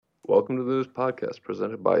Welcome to the News Podcast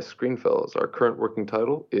presented by Screenfellows. Our current working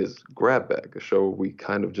title is Grab Bag, a show where we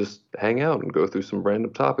kind of just hang out and go through some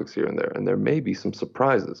random topics here and there may be some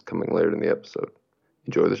surprises coming later in the episode.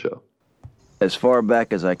 Enjoy the show. As far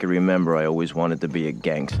back as I can remember, I always wanted to be a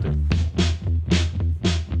gangster.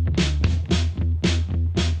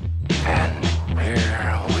 And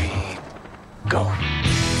here we go.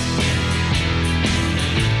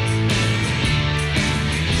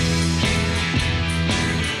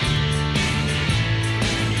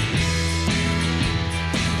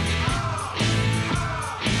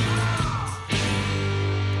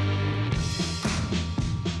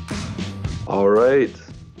 All right.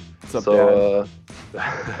 What's up, Dad?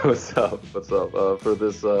 What's up? For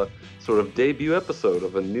this sort of debut episode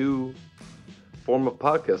of a new form of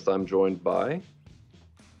podcast, I'm joined by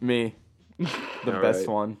Me. The All best right.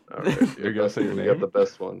 one. All right. You're gonna say your We name? got the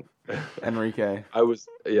best one. Enrique. I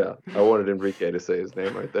wanted Enrique to say his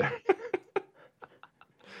name right there.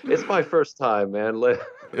 It's my first time, man.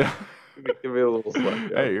 Yeah. Give me a little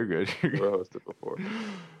slack. Hey, you're good. You're Never good. hosted before.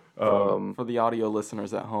 For the audio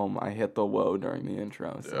listeners at home, I hit the whoa during the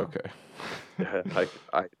intro. So. Okay. I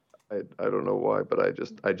don't know why, but I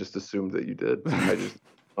just assumed that you did. I just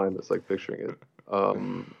find this like picturing it.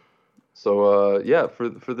 For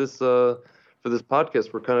this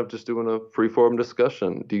podcast, we're kind of just doing a free-form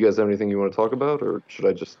discussion. Do you guys have anything you want to talk about, or should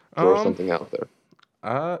I just throw something out there?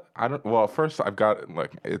 I don't. Well, first I've got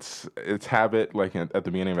it's habit at the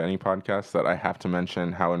beginning of any podcast that I have to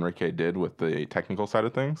mention how Enrique did with the technical side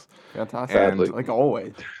of things. Fantastic. Sadly. Like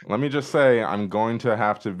always. Let me just say I know I'm going to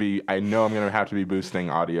have to be boosting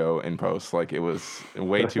audio in post. Like it was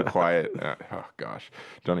way too quiet. Oh gosh,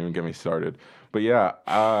 don't even get me started. But yeah,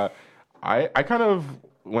 I kind of.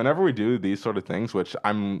 Whenever we do these sort of things, which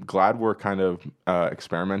I'm glad we're kind of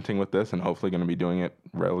experimenting with this and hopefully going to be doing it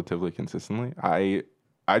relatively consistently, I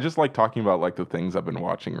just like talking about like the things I've been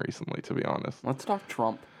watching recently, to be honest. Let's talk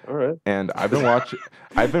Trump. All right. And I've been watching.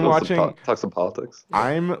 Talk some politics.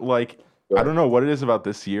 I'm like, I don't know what it is about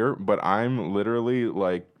this year, but I'm literally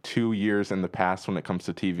like 2 years in the past when it comes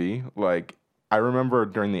to TV. Like I remember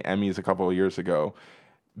during the Emmys a couple of years ago,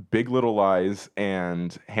 Big Little Lies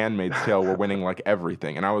and Handmaid's Tale were winning like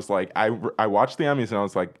everything. And I was like, I watched the Emmys and I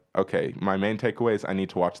was like, okay, my main takeaway is I need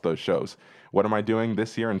to watch those shows. What am I doing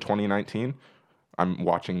this year in 2019? I'm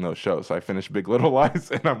watching those shows. I finished Big Little Lies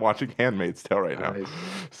and I'm watching Handmaid's Tale right now. Nice.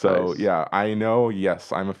 So Nice. yeah, I know,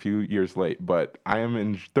 yes, I'm a few years late, but I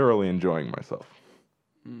am thoroughly enjoying myself.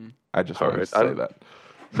 I just wanted to say that.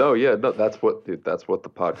 No, that's what the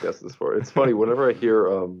podcast is for. It's funny, whenever I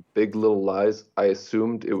hear Big Little Lies, I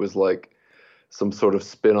assumed it was like some sort of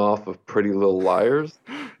spin-off of Pretty Little Liars.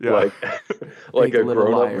 Yeah. Like Big a Little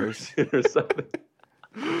grown-up Liars. version or something.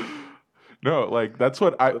 No, like that's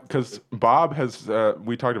what because Bob has,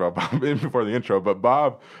 we talked about Bob before the intro, but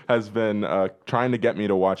Bob has been trying to get me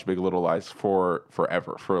to watch Big Little Lies for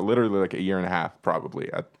forever, for literally like a year and a half, probably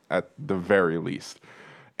at the very least.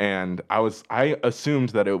 And I assumed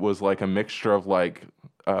that it was like a mixture of like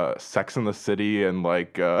Sex in the City and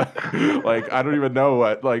like like I don't even know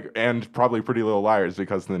what, like, and probably Pretty Little Liars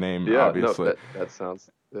because of the name, Yeah, obviously. no, that sounds.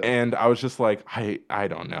 Yeah. And I was just like, I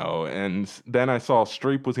don't know. And then I saw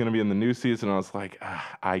Streep was going to be in the new season. And I was like,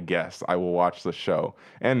 I guess I will watch the show.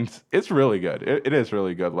 And it's really good. It is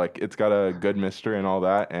really good. Like, it's got a good mystery and all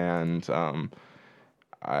that. And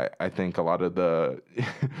I think a lot of the...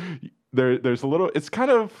 there's a little... It's kind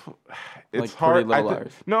of... It's Like hard... Pretty Little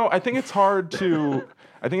Liars. No, I think it's hard to...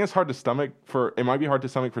 I think it's hard to stomach for... It might be hard to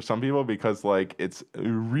stomach for some people because, like, it's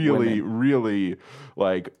really, really,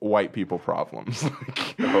 like, white people problems.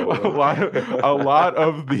 Like, a lot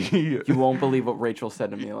of the... You won't believe what Rachel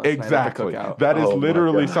said to me last Exactly. night at the cookout. That is Oh my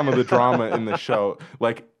literally God. some of the drama in the show.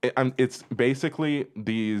 Like, it's basically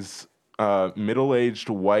these middle-aged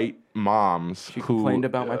white moms She complained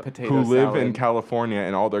about my potato who live in salad. California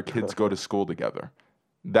and all their kids go to school together.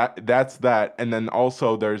 That's that, and then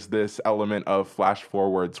also there's this element of flash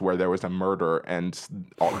forwards where there was a murder and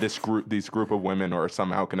these group of women are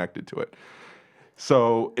somehow connected to it.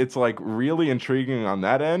 So it's like really intriguing on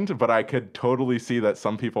that end, but I could totally see that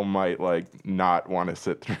some people might like not want to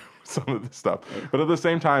sit through some of the stuff. But at the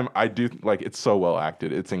same time, I do like it's so well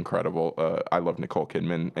acted. It's incredible. I love Nicole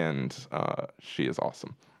Kidman, and she is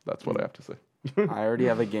awesome. That's what I have to say. I already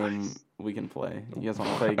have a game we can play. You guys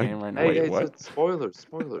want to play a game right now? Hey, what? it's spoilers.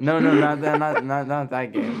 No, not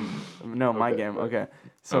that game. No, my Okay, game. okay. Okay.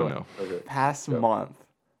 So Oh, no. Okay. past month,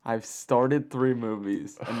 I've started 3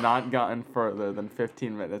 movies and not gotten further than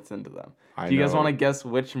 15 minutes into them. I Do you guys know. want to guess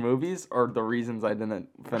which movies or the reasons I didn't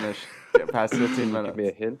finish past 15 minutes? Give me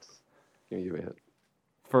a hint. Give me a hint.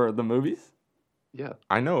 For the movies? Yeah.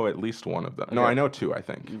 I know at least one of them. No, Okay. I know two, I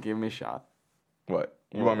think. Give me a shot. What?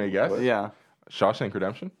 You want me to guess? What? Yeah. Shawshank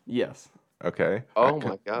Redemption? Yes. Okay. Oh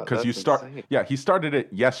my God, Because you that's start. insane. Yeah, he started it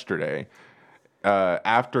yesterday.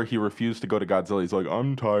 After he refused to go to Godzilla, he's like,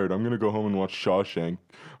 I'm tired. I'm gonna go home and watch Shawshank.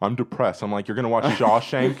 I'm depressed. I'm like, you're gonna watch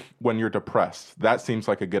Shawshank when you're depressed. That seems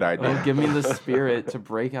like a good idea. Well, give me the spirit to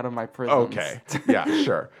break out of my prison. Okay. Yeah,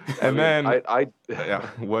 sure. And then I yeah,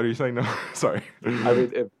 what are you saying? No, sorry. I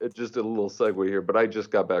mean, it just a little segue here, but I just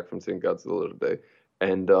got back from seeing Godzilla today,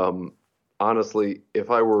 and honestly, if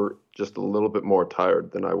I were just a little bit more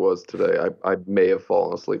tired than I was today, I may have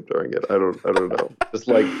fallen asleep during it. I don't know. Just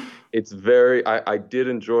like it's very, I did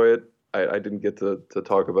enjoy it. I didn't get to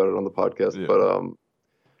talk about it on the podcast, Yeah.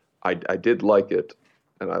 but I did like it,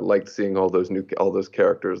 and I liked seeing all those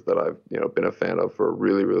characters that I've been a fan of for a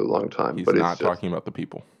really really long time. He's but not it's just, talking about the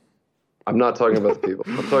people. I'm not talking about the people.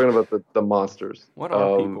 I'm talking about the monsters. What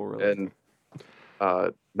are people really? And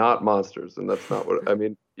not monsters, and that's not what I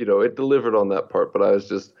mean. It delivered on that part, but it's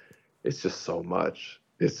just so much.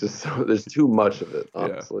 It's just there's too much of it,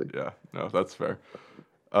 honestly. Yeah. No, that's fair.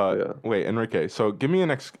 Yeah. Wait, Enrique. So give me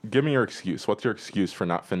your excuse. What's your excuse for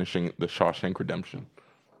not finishing the Shawshank Redemption?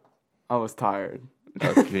 I was tired.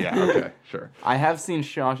 Okay, yeah. Okay. Sure. I have seen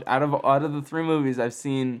out of the 3 movies, I've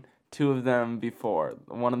seen 2 of them before.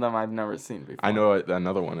 One of them I've never seen before. I know what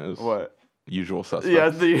another one is. What? Usual Suspects. Yeah,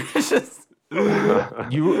 just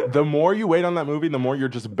The more you wait on that movie, the more you're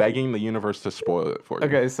just begging the universe to spoil it for you.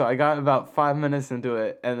 Okay, so I got about 5 minutes into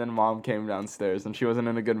it, and then Mom came downstairs, and she wasn't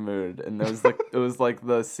in a good mood, and it was like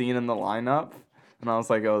the scene in the lineup, and I was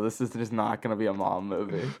like, oh, this is just not gonna be a Mom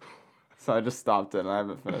movie, so I just stopped it, and I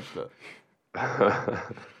haven't finished it.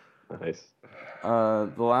 Nice.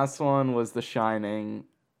 The last one was The Shining.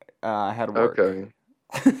 I had work. Okay.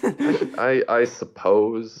 I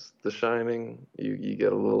suppose The Shining, you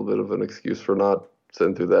get a little bit of an excuse for not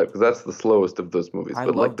sitting through that because that's the slowest of those movies. I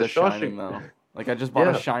but love like The Shining Shawshank, though. Like I just bought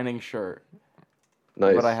Yeah. a Shining shirt,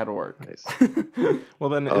 nice. but I had work. Nice. Well,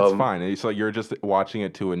 then it's fine. It's like you're just watching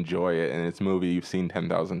it to enjoy it, and it's a movie you've seen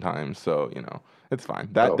 10,000 times, so it's fine.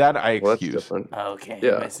 That I Well, that's excuse. different. Okay,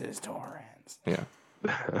 Yeah. Mrs. Torrance. Yeah.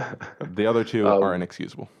 The other two are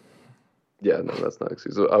inexcusable. Yeah, no, that's not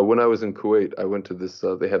excusable. When I was in Kuwait, I went to this.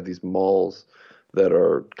 They have these malls that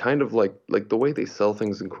are kind of like the way they sell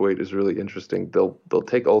things in Kuwait is really interesting. They'll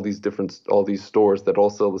take all these stores that all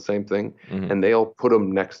sell the same thing, and they all put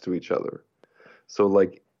them next to each other. So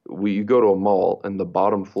like you go to a mall and the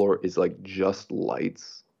bottom floor is like just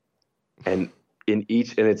lights, and and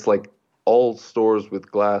it's like all stores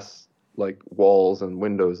with glass like walls and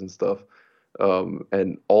windows and stuff,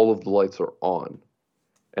 and all of the lights are on.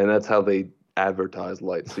 And that's how they advertise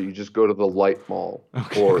lights. So you just go to the light mall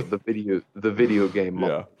or the video game mall.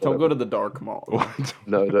 Yeah. Don't go to the dark mall.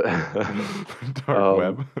 No, Dark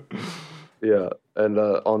web. yeah. And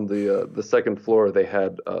on the second floor, they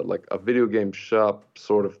had like a video game shop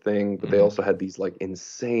sort of thing, but they also had these like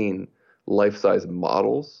insane life-size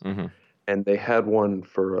models. Mm-hmm. And they had one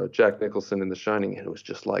for Jack Nicholson in The Shining, and it was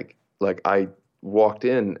just like I walked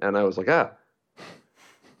in and I was like,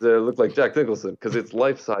 they look like Jack Nicholson because it's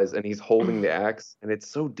life size and he's holding the axe and it's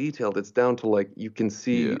so detailed. It's down to like you can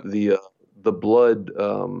see the blood,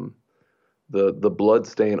 the blood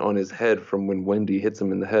stain on his head from when Wendy hits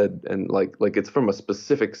him in the head, and like it's from a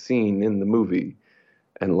specific scene in the movie,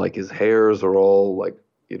 and like his hairs are all like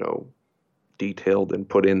detailed and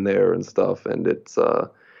put in there and stuff, and it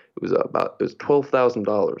was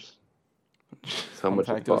 $12,000. How In much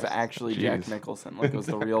fact, it it was cost. actually Jack Jeez. Nicholson. Like it was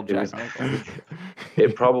the real It Jack was- Nicholson.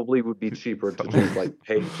 It probably would be cheaper to just like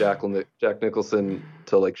pay Jack Nicholson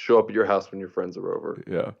to like show up at your house when your friends are over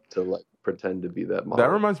Yeah. to like pretend to be that model.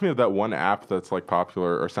 That reminds me of that one app that's like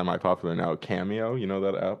popular or semi-popular now, Cameo. You know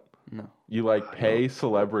that app? No. You like pay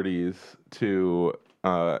celebrities to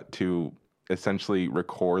essentially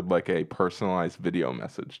record like a personalized video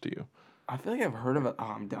message to you. I feel like I've heard of it. Oh,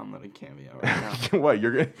 I'm downloading Cameo right now. What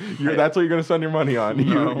you're that's what you're gonna spend your money on.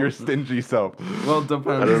 No. Your stingy self. Well, it depends.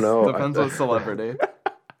 I don't know. Depends what celebrity.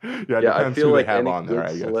 Yeah, it Yeah, I depends feel who like they have any on there. good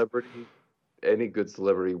I guess. celebrity, any good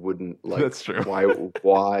celebrity wouldn't like. That's true.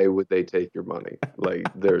 Why would they take your money? Like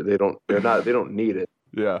they don't need it.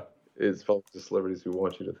 Yeah. It's folks, the celebrities who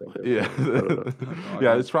want you to think. Yeah, I don't know.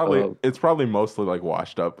 yeah. It's Um, probably mostly like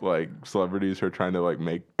washed up like celebrities who are trying to like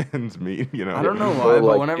make ends meet. You know. I don't know Or, why, but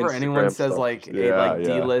like, whenever anyone Instagram says stuff. like a Yeah, yeah.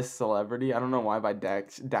 D-list celebrity, I don't know why by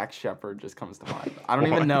Dax Shepard just comes to mind. I don't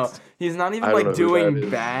even know. What? He's not I even don't like know who that doing is.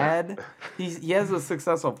 bad. He has a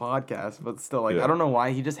successful podcast, but still like Yeah. I don't know why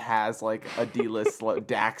he just has like a D-list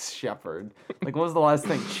Dax Shepard. Like what was the last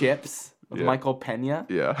thing? Chips. with Yeah. Michael Pena.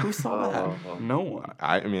 Yeah. Who saw that? No one.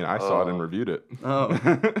 I mean, I saw it and reviewed it. Oh,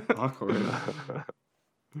 awkward.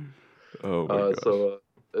 Oh my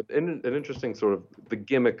gosh. An interesting sort of the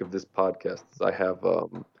gimmick of this podcast is I have a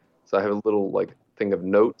little like thing of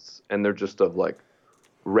notes, and they're just of like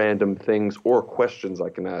random things or questions I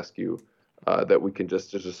can ask you that we can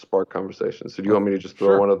just spark conversation. So do you want me to just throw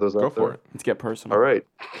Sure. one of those Go out there? for it. Let's get personal. All right.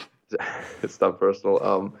 It's not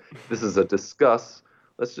personal. This is a discuss.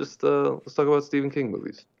 Let's talk about Stephen King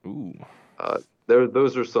movies. Ooh.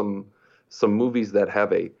 Those are some movies that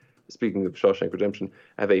have speaking of Shawshank Redemption,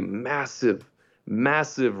 have a massive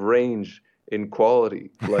range in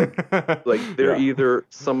quality. Like they're Yeah. either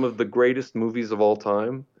some of the greatest movies of all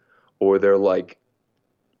time, or they're like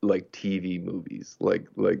TV movies, like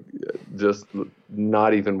just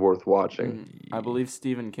not even worth watching. I believe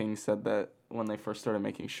Stephen King said that when they first started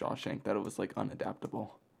making Shawshank, that it was like unadaptable,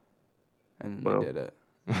 and Well. they did it.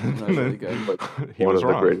 And that was really good. Like He one was of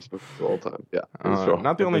the wrong. greatest movies of all time. Yeah, he was wrong.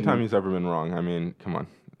 Not the only And time he's ever been wrong. I mean, come on,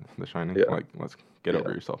 The Shining. Yeah. Like, let's get over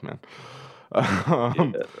Yeah. yourself, man.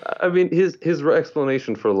 I mean, his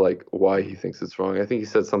explanation for like why he thinks it's wrong. I think he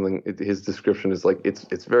said something. His description is like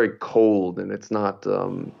it's very cold, and it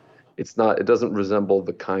doesn't resemble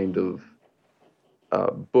the kind of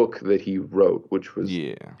book that he wrote, which was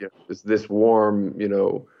is this warm,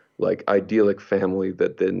 like idyllic family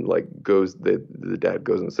that then like the dad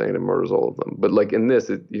goes insane and murders all of them. But like in this,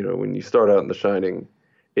 when you start out in The Shining,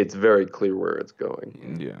 it's very clear where it's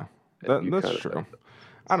going. Yeah, You that's kinda true. think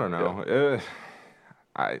I don't know.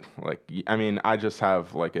 I mean, I just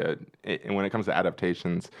have like and when it comes to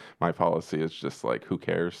adaptations, my policy is just like, who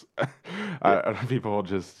cares? People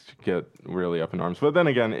just get really up in arms. But then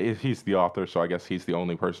again, he's the author, so I guess he's the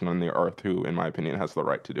only person on the earth who, in my opinion, has the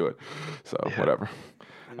right to do it. So whatever.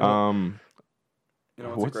 You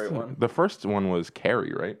know what's a great one? The first one was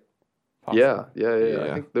Carrie, right? Yeah. Yeah.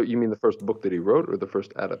 I think you mean the first book that he wrote, or the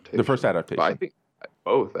first adaptation? The first adaptation. But I think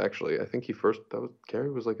both, actually. I think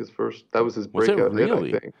Carrie was like his first. That was his Was it breakout really?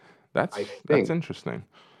 hit, I think. That's I that's think. interesting.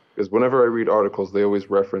 Because whenever I read articles, they always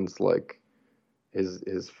reference like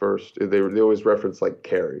his first. They always reference like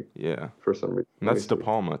Carrie Yeah. for some reason. And that's De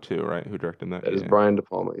Palma too, right? Who directed that? That is Brian De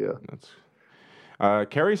Palma. Yeah. That's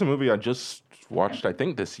Carrie's a movie I just watched. I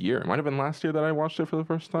think this year. It might have been last year that I watched it for the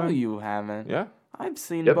first No, time. you haven't. Yeah. I've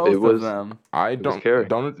seen Yep, both it was- of them I was don't. Carrie,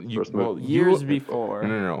 Don't you? first Well, movie. years you, before.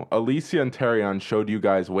 No. Alicia and Terrion showed you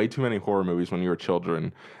guys way too many horror movies when you were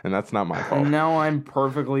children, and that's not my fault. And now I'm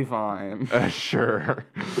perfectly fine. Sure.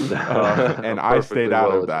 And I Perfectly stayed out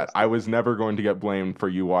well of that. adjusted. I was never going to get blamed for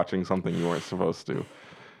you watching something you weren't supposed to.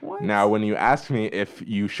 What? Now, when you ask me if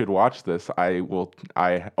you should watch this, I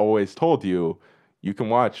always told you, you can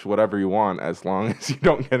watch whatever you want as long as you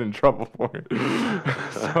don't get in trouble for it.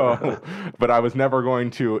 But I was never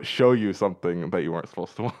going to show you something that you weren't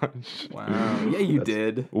supposed to watch. Wow. Yeah, you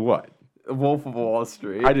did. What? Wolf of Wall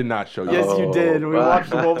Street. I did not show you. Yes, you Oh, did. We wow.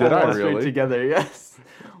 watched Wolf Did of I Wall Street really? together. Yes.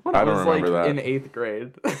 When I I don't was like remember that. in 8th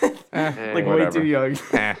grade. Eh, like way whatever. too young.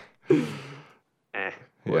 Eh.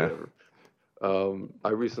 Whatever. I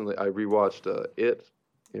rewatched It,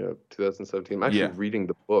 2017. I'm actually Yeah. reading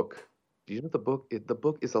the book. Do you know the book? The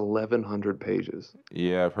book is 1,100 pages.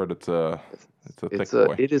 Yeah, I've heard it's a thick It's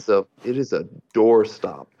boy. it is a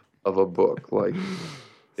doorstop of a book. Like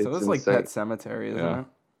So it's like insane. Pet Cemetery, isn't Yeah. it?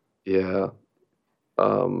 Yeah.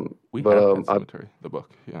 We but, have Pet I- Cemetery, the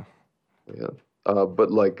book. Yeah. Yeah.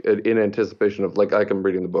 But like in anticipation of like I'm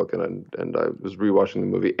reading the book and I was rewatching the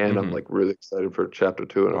movie and I'm Mhm. like really excited for chapter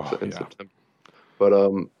 2 in Oh, in yeah. September. But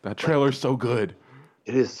That trailer's so good.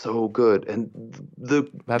 it is so good, and the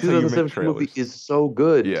That's how you make 2017 movie trailers. is so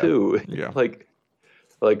good Yeah, too. yeah. like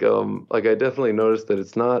I definitely noticed that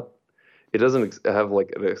it doesn't have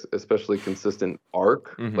like an especially consistent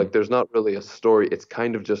arc. Mhm. Like there's not really a story. It's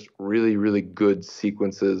kind of just really, really good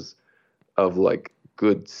sequences of like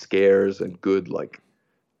good scares and good like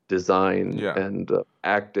design Yeah. and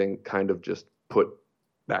acting, kind of just put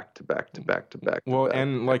back to back to back to back. to Well, back.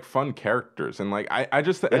 and like fun characters, and like I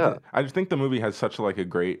just Yeah. I just think the movie has such like a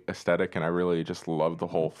great aesthetic, and I really just love the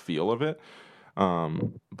whole feel of it.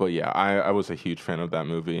 But yeah, I was a huge fan of that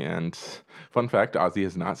movie, and fun fact, Ozzy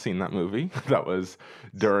has not seen that movie.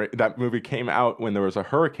 That movie came out when there was a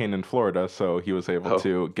hurricane in Florida, so he was able Oh.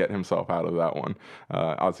 to get himself out of that one.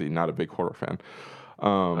 Ozzy, not a big horror fan.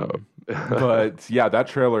 But yeah, that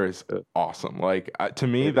trailer is awesome. Like to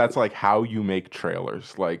me, that's like how you make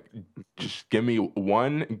trailers. Like, just give me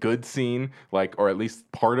one good scene, like, or at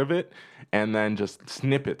least part of it, and then just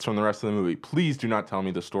snippets from the rest of the movie. Please do not tell me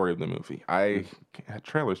the story of the movie.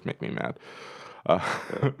 Trailers make me mad.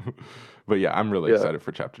 But yeah, I'm really Yeah. excited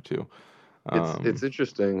for chapter 2. It's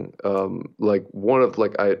interesting. Like one of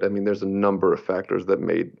like I mean, there's a number of factors that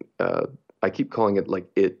made. I keep calling it like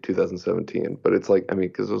it 2017, but it's like I mean,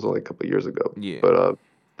 because it was only a couple of years ago. Yeah. But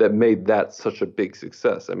that made that such a big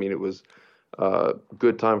success. I mean, it was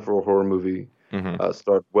good time for a horror movie.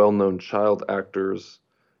 Starred well-known child actors.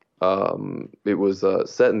 It was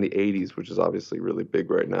set in the 80s, which is obviously really big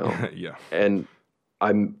right now. Yeah. And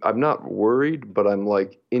I'm not worried, but I'm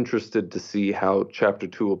like interested to see how Chapter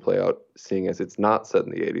 2 will play out, seeing as it's not set in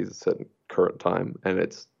the 80s, it's set in current time, and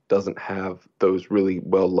it doesn't have those really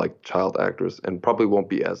well-liked child actors, and probably won't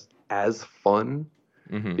be as fun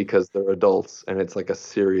because they're adults and it's like a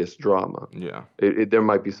serious drama. Yeah. There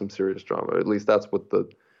might be some serious drama. At least that's what the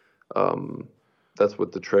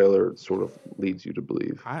trailer sort of leads you to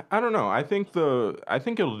believe. I don't know. I think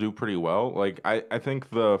it'll do pretty well. Like I think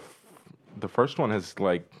the first one has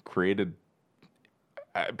like created.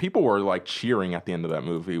 People were like cheering at the end of that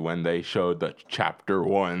movie when they showed the Chapter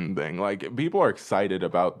 1 thing. Like people are excited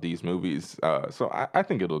about these movies, so I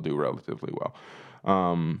think it'll do relatively well.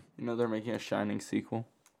 They're making a Shining sequel.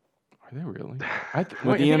 Are they really?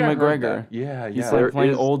 With Ian McGregor. Yeah, He's yeah. like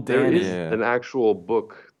playing old There Danny. is an actual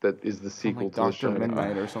book that is the sequel Like to The Dr. Shining.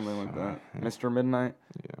 Midnight or something like that. Mr. Midnight?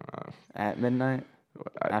 Yeah. At Midnight?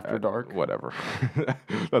 After Dark? Whatever.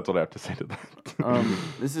 That's what I have to say to that.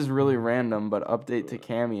 This is really random, but update to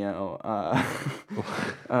Cameo.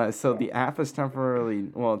 So the app is temporarily,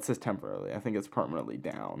 well, it says temporarily. I think it's permanently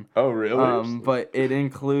down. Oh, really? But it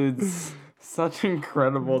includes such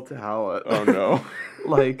incredible talent. Oh, no.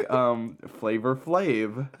 Like Flavor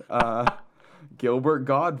Flav, Gilbert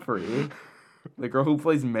Godfrey, the girl who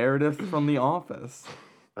plays Meredith from The Office,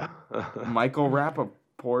 Michael Rappaport.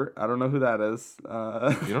 I don't know who that is.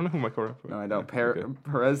 You don't know who Michael Rappaport is? No, I don't. Okay.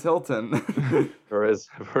 Perez Hilton. Perez.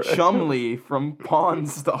 Chumley from Pawn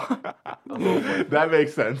Star. That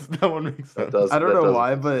makes sense. That one makes sense. I don't know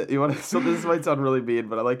why, but you want to. So this might sound really mean,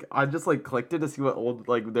 but I just like clicked it to see what old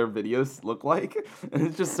like their videos look like, and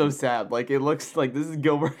it's just so sad. Like it looks like this is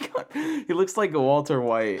Gilbert. He looks like Walter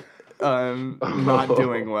White, not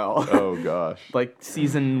doing well. Oh gosh. Like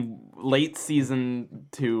late season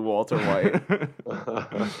 2 Walter White.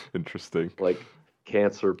 Interesting. Like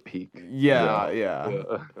cancer peak. Yeah.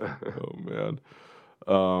 Oh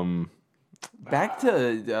man. Back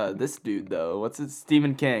to this dude though. What's it?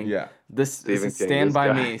 Stephen King. Yeah. This is King, Stand this by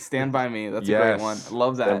guy. Me. Stand by Me. That's a Yes. great one. I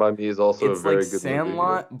love that. Stand by Me is also It's a very like good movie.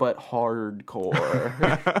 Sandlot, but hardcore.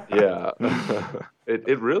 Yeah.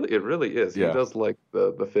 it really is. Yeah. He does like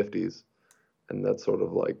the 50s, and that's sort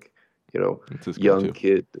of like, It's his young go-to.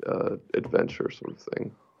 kid adventure sort of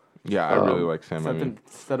thing. Yeah, I really like Sam. I Except mean,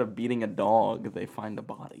 instead of beating a dog, they find a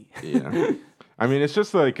body. yeah. I mean, it's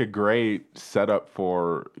just like a great setup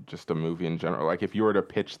for just a movie in general. Like if you were to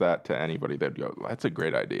pitch that to anybody, they'd go, "That's a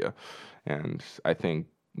great idea." And I think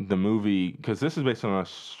the movie, because this is based on a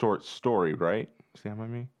short story, right? Stand by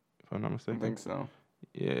Me, if I'm not I mistaken. think so.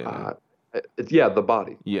 Yeah. Yeah, The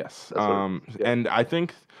Body. Yes. That's what it is, yeah. And I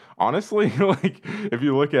think honestly, like if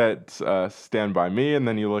you look at Stand by Me and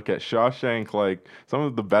then you look at Shawshank, like some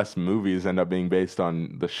of the best movies end up being based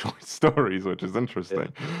on the short stories, which is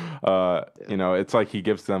interesting. It's like he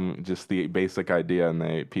gives them just the basic idea, and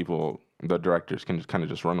the directors can just kind of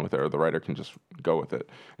just run with it, or the writer can just go with it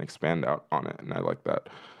and expand out on it, and I like that.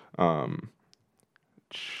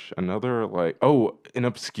 Another an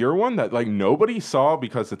obscure one that like nobody saw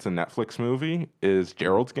because it's a Netflix movie is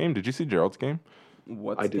Gerald's Game. Did you see Gerald's Game?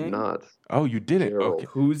 What's I did game? not. Oh, you didn't. Gerald. Okay.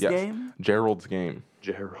 Whose Yes. game? Gerald's Game.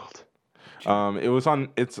 Gerald. It was on.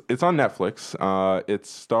 It's on Netflix. It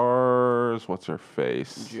stars what's her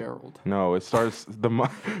face? Gerald. No, it stars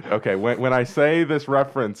Okay, when I say this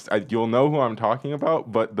reference, you'll know who I'm talking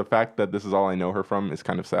about. But the fact that this is all I know her from is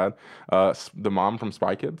kind of sad. The mom from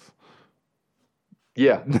Spy Kids.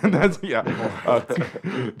 Yeah. That's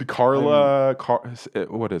Carla.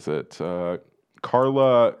 What is it?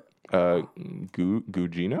 Carla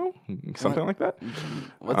Gugino, something like that.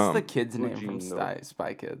 What's the kid's name from Gugino.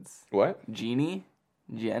 Spy Kids? What? Jeannie?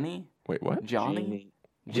 Jenny? Wait, what? Johnny?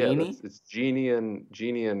 Yeah, Jeannie? it's Jeannie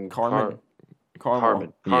and Carmen.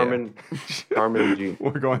 Carmen. Yeah. Carmen and Jeannie.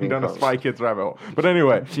 We're going Jeannie down a Carmen. Spy Kids rabbit hole. But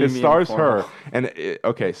anyway, Jimmy it and stars Carmel. her. And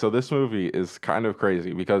okay, so this movie is kind of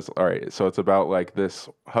crazy because, all right, so it's about like this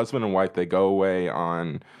husband and wife. They go away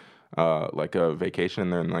on like a vacation.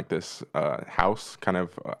 They're in like this house, kind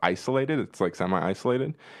of isolated. It's like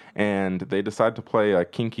semi-isolated. And they decide to play a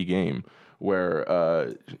kinky game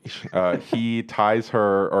where he ties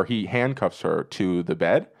her, or he handcuffs her to the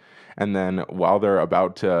bed. And then while they're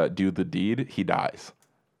about to do the deed, he dies.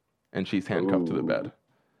 And she's handcuffed to the bed.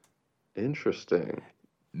 Interesting.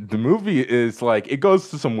 the movie is like it goes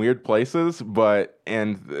to some weird places,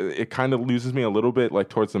 and it kind of loses me a little bit like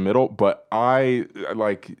towards the middle. But I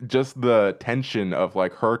like just the tension of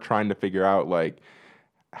like her trying to figure out like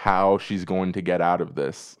how she's going to get out of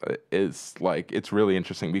this is like it's really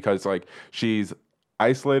interesting because like she's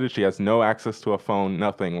isolated, she has no access to a phone,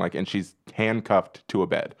 nothing like, and she's handcuffed to a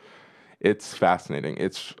bed. It's fascinating.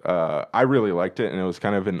 It's I really liked it, and it was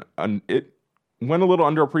kind of it went a little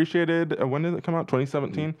underappreciated. When did it come out?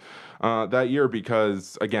 2017 that year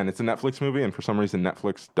because again, it's a Netflix movie, and for some reason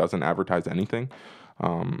Netflix doesn't advertise anything.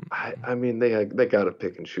 I mean, they got to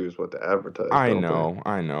pick and choose what to advertise. I don't know,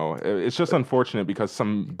 I know. It's just unfortunate because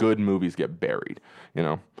some good movies get buried, you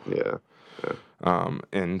know. they? Yeah.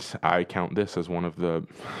 And I count this as one of the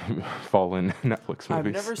fallen Netflix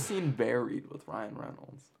movies. I've never seen Buried with Ryan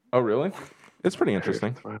Reynolds. Oh, really? It's pretty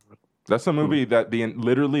interesting. That's a movie that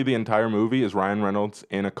literally the entire movie is Ryan Reynolds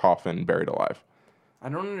in a coffin buried alive. I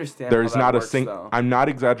don't understand. There is not a single. single. I'm not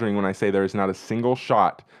exaggerating when I say there is not a single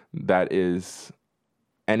shot that is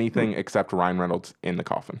anything except Ryan Reynolds in the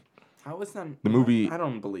coffin. How is that? The movie. I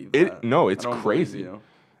don't believe it. that. No, it's I don't crazy. believe you.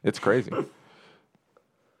 It's crazy.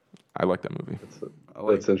 I like that movie.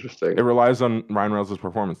 That's interesting. It relies on Ryan Reynolds'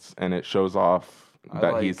 performance, and it shows off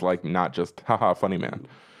that he's like not just haha funny man.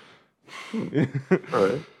 All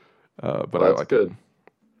right. But Well, I that's like good.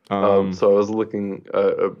 it. So I was looking.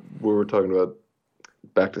 We were talking about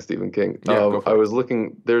back to Stephen King. Yeah, go for I it. was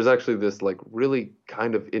looking. There's actually this like really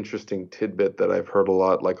kind of interesting tidbit that I've heard a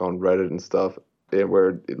lot, like on Reddit and stuff,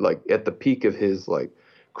 where like at the peak of his like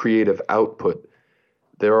creative output,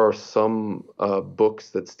 there are some books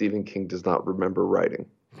that Stephen King does not remember writing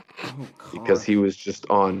because he was just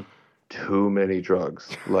on too many drugs.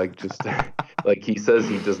 Like just like he says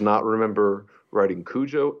he does not remember writing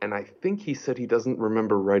Cujo, and I think he said he doesn't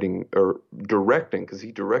remember writing or directing because he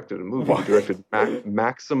directed a movie. He directed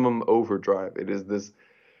Maximum Overdrive. It is this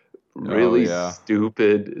really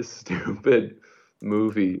stupid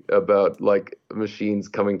movie about like machines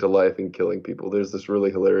coming to life and killing people. There's this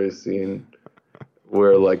really hilarious scene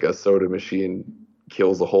where like a soda machine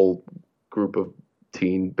kills a whole group of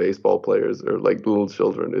teen baseball players or like little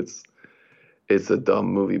children. It's a dumb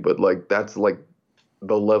movie, but like that's like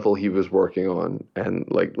the level he was working on, and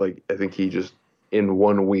like I think he just in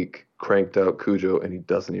 1 week cranked out Cujo, and he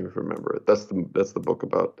doesn't even remember it. That's the book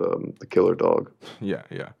about the killer dog. Yeah.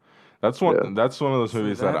 That's one. Yeah. That's one of those So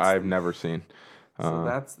movies that that's I've the- never seen. So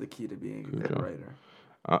that's the key to being a good Cujo. writer.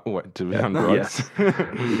 What to be on drugs?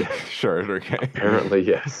 Yes. Sure. Okay. Apparently,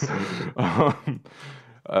 yes.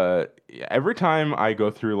 Every time I go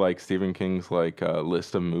through like Stephen King's like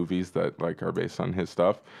list of movies that like are based on his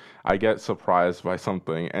stuff, I get surprised by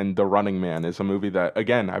something. And The Running Man is a movie that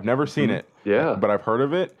again I've never seen it, Yeah. but I've heard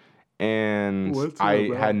of it, and What's it I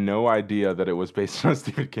about? had no idea that it was based on a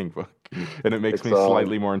Stephen King book, and it makes It's, me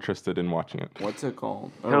slightly more interested in watching it. What's it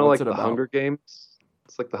called? Or Kind of like what's it the about? Hunger Games.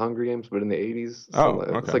 It's like the Hunger Games, but in the 80s. Oh,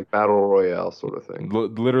 It's okay. like Battle Royale sort of thing.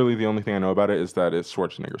 Literally, the only thing I know about it is that it's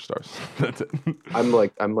Schwarzenegger stars. That's it. I'm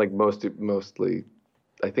like mostly.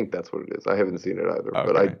 I think that's what it is. I haven't seen it either,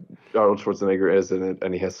 but Okay. Arnold Schwarzenegger is in it,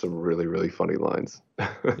 and he has some really really funny lines.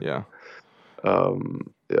 Yeah.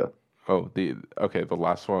 Yeah. Oh, the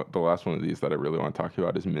last one of these that I really want to talk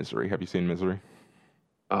about is Misery. Have you seen Misery?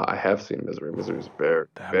 I have seen Misery. Misery is very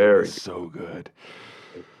That very movie is so good.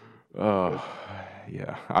 Oh,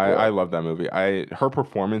 yeah. I love that movie. Her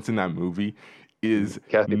performance in that movie is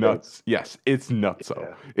Kathy nuts. Yes, it's nuts.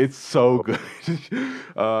 Yeah. It's so good.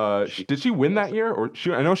 Did she win that year, or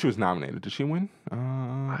I know she was nominated. Did she win?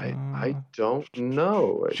 I don't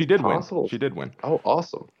know. She It's did possible. win. She did win. Oh,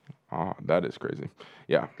 awesome. Oh, that is crazy.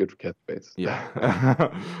 Yeah. Good for Kathy Bates. Yeah.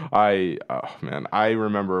 I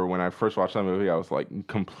remember when I first watched that movie, I was like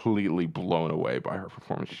completely blown away by her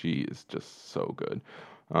performance. She is just so good.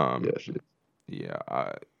 Yeah, she did.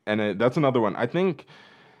 Yeah. That's another one. I think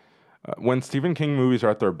when Stephen King movies are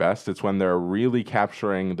at their best, it's when they're really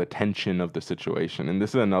capturing the tension of the situation. And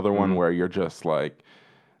this is another one where you're just like,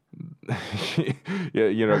 yeah,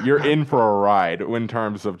 you know, you're in for a ride in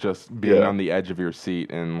terms of just being Yeah. on the edge of your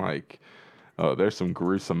seat and like, oh, there's some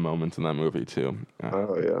gruesome moments in that movie too.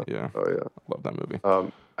 Oh yeah. Yeah. Oh yeah. Love that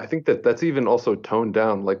movie. I think that's even also toned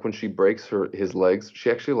down. Like when she breaks his legs, she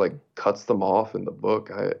actually like cuts them off in the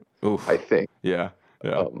book. Oof. I think. Yeah.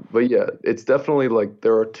 Yeah. But yeah, it's definitely like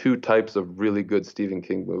there are two types of really good Stephen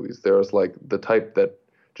King movies. There's like the type that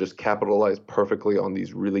just capitalize perfectly on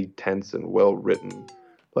these really tense and well written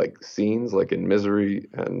like scenes, like in Misery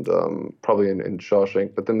and probably in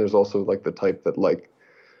Shawshank. But then there's also like the type that like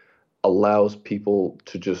allows people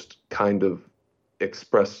to just kind of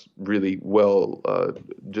express really well,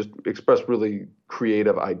 just express really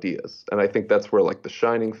creative ideas. And I think that's where like The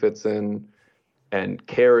Shining fits in, and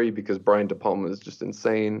Carrie, because Brian De Palma is just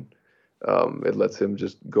insane. It lets him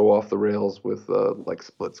just go off the rails with like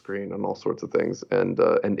split screen and all sorts of things, and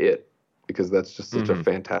It, because that's just such a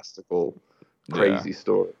fantastical, crazy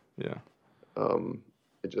story. Yeah.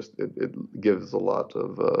 It gives a lot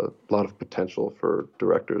of potential for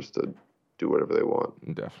directors to do whatever they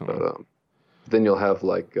want. Definitely. But then you'll have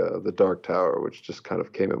like The Dark Tower, which just kind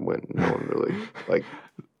of came and went, and no one really like.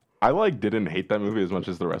 I didn't hate that movie as much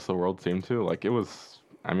as the rest of the world seemed to. Like, it was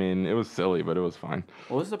silly, but it was fine.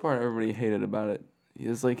 What was the part everybody hated about it?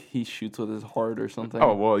 It's like he shoots with his heart or something.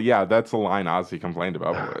 Oh, well, yeah, that's the line Ozzy complained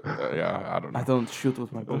about. But, yeah, I don't know. I don't shoot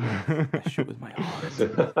with my bullet. I shoot with my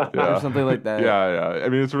heart. Yeah. Or something like that. Yeah. I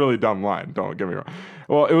mean, it's a really dumb line. Don't get me wrong.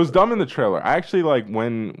 Well, it was dumb in the trailer. I actually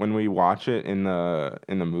when we watch it in the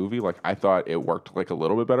movie, like, I thought it worked like a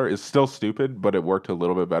little bit better. It's still stupid, but it worked a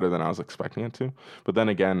little bit better than I was expecting it to. But then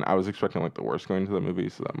again, I was expecting like the worst going into the movie,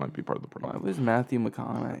 so that might be part of the Why problem. was Matthew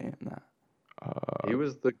McConaughey in that? He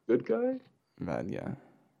was the good guy. Bad, yeah.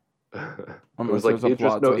 It Unless was like there's a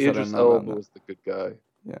plot twist I Idris didn't know Elba about was the good guy.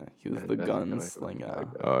 Yeah, he was And the Matthew McConaughey was the gunslinger.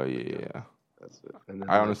 bad guy. Oh yeah. That's it. And then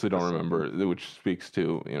I honestly don't the remember, which speaks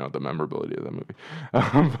to the memorability of the movie.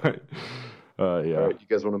 But yeah. All right, you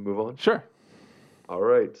guys want to move on? Sure. All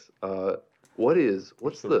right.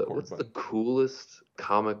 What's the the record button? coolest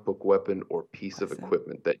comic book weapon or piece of That's it.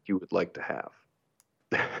 equipment that you would like to have?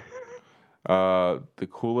 The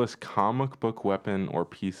coolest comic book weapon or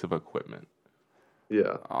piece of equipment.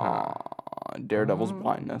 Yeah. Daredevil's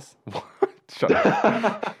blindness. Shut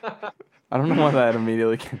up. I don't know why that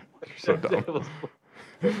immediately came. So dumb.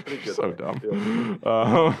 Pretty good. So dumb.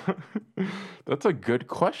 Yeah. That's a good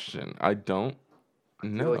question. I don't I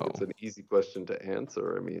feel know. like it's an easy question to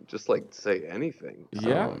answer. I mean, just like say anything.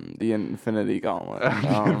 Yeah. The Infinity Gauntlet.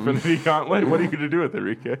 Infinity Gauntlet. What are you gonna do with it,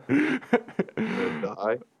 Rike?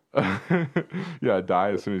 Die. Yeah,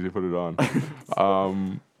 die as soon as you put it on.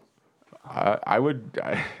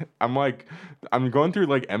 I'm going through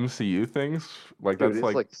like MCU things. Like Dude, that's it's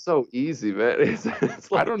like, like so easy, man. It's I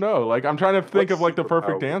like, don't know. Like I'm trying to think what of like the superpower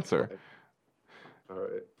perfect would you answer. like? All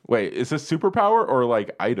right. Wait, is this superpower or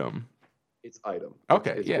like item? It's item.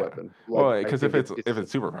 Okay, It's yeah. weapon. Well, Like, I because if think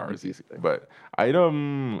it's superpower, it's easy easy. thing. But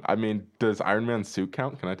item, I mean, does Iron Man's suit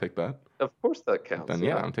count? Can I take that? Of course that counts. Then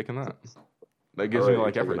yeah, I'm taking that. That gives Alright, me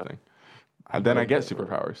like you're taking everything. And then I get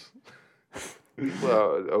superpowers. Well,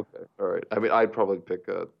 okay, all right. I mean, I'd probably pick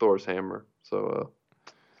Thor's hammer. So,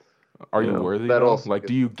 Are you know, worthy? that though? also Like, gets-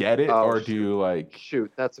 do you get it, Oh, or do shoot. you like?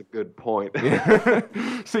 shoot, that's a good point.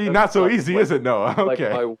 See, not so like- easy, like- is it? No. Like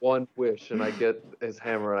Okay. my one wish, and I get his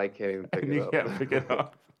hammer, and I can't even pick And it you up. can't pick it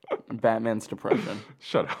up. Batman's depression.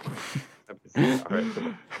 Shut up. All right. Come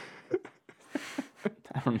on.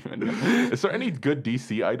 I don't even know. Is there any good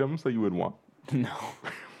DC items that you would want? No.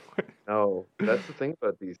 No, that's the thing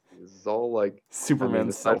about these. It's all like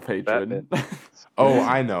Superman's aside from self-hatred. Oh,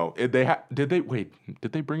 I know. Did they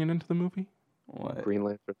bring it into the movie? What? Green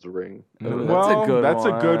Lantern's ring. Ooh, That's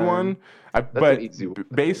a good one. But an easy one.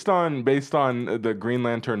 based on the Green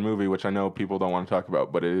Lantern movie, which I know people don't want to talk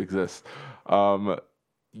about, but it exists.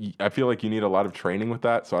 I feel like you need a lot of training with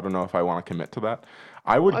that, so I don't know if I want to commit to that.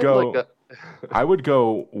 I would I'd go. like I would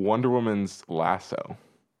go Wonder Woman's lasso.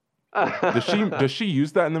 Does she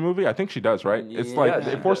use that in the movie? I think she does, right? It's like Yeah, she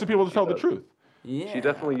it forces does. people to She tell the does. truth. Yeah. She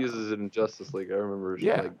definitely uses it in Justice League. I remember. She,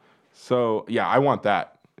 Yeah. Like, So yeah, I want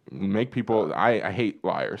that. Make people. I hate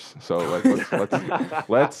liars. So like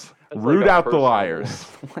let's root like a out the personal liars.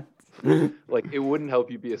 like it wouldn't help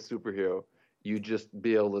you be a superhero. You just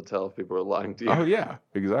be able to tell if people are lying to you. Oh yeah,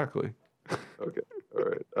 exactly. Okay. All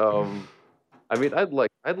right. I mean, I'd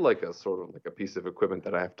like a sort of like a piece of equipment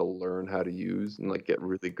that I have to learn how to use and like get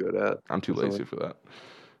really good at. I'm too or lazy something. for that.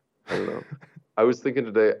 I don't know. I was thinking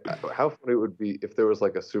today how funny it would be if there was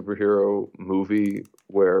like a superhero movie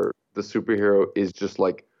where the superhero is just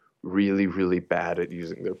like really, really bad at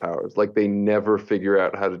using their powers. Like they never figure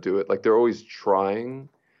out how to do it. Like they're always trying,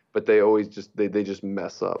 but they always just they just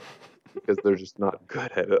mess up because they're just not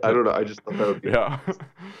good at it. I don't know. I just thought that would be Yeah.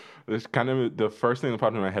 This kind of the first thing that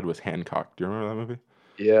popped in my head was Hancock. Do you remember that movie?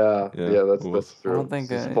 Yeah, Yeah, that's it was- true. I don't think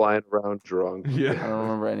Just I- flying around drunk. I Yeah. don't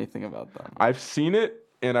remember anything about them. I've seen it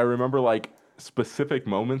and I remember like specific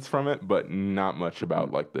moments from it, but not much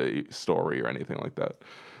about like the story or anything like that.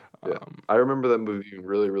 Yeah. I remember that movie being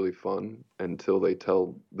really, really fun until they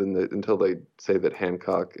say that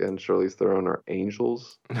Hancock and Charlize Theron are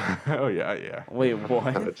angels. Oh yeah. Wait,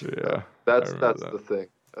 what? Kinda checked Yeah. out. That's remember the that. thing.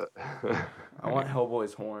 I want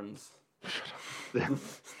Hellboy's horns.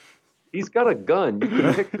 He's got a gun. You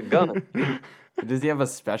can pick the gun. Does he have a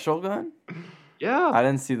special gun? Yeah. I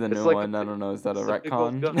didn't see the It's new like one. I don't know. Is that a it's a big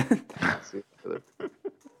old retcon? gun. Let's see.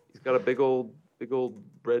 He's got a big old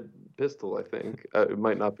red pistol. I think it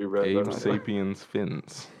might not be red. I Abe don't know. Sapiens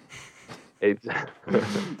Fins. Anyway.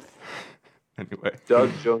 Doug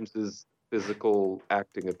Jones's physical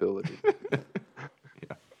acting ability.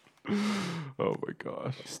 Yeah. Oh my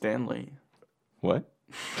gosh. Stanley. What?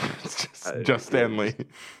 It's just Stanley.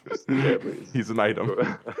 Stanley's. He's an item.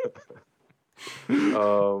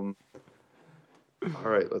 All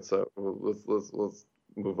right, let's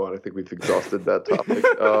move on. I think we've exhausted that topic.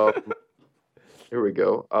 Here we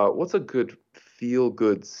go. What's a good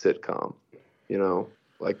feel-good sitcom? You know,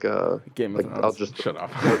 like Game of Thrones. I'll just Shut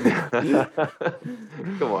up. Come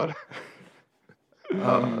on.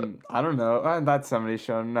 I don't know. That 70s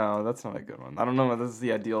show. No, that's not a good one. I don't know if this is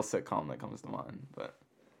the ideal sitcom that comes to mind, but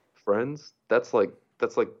Friends. That's like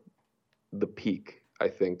the peak. I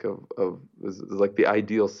think of is like the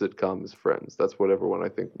ideal sitcom is Friends. That's what everyone I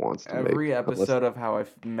think wants to make. every unless- episode of How I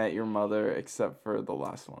Met Your Mother except for the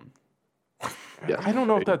last one. Yeah. I don't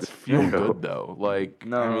know if that's feel good though. Like,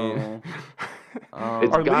 No. I mean,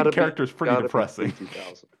 It's our gotta lead character's pretty gotta depressing. Be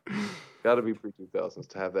pre-2000. Gotta be pre-2000s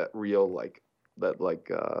to have that real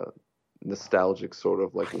nostalgic sort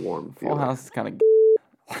of like warm Full feeling. House is kind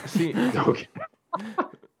of. See, Okay.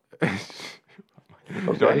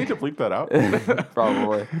 do I need to bleep that out?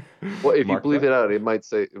 Probably. Well, if Mark you bleep that? it out, it might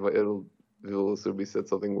say it'll assume we said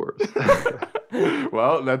something worse.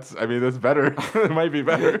 Well, that's better. It might be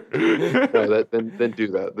better. No, then do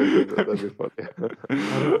that. That'd be funny.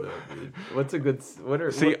 What's a good?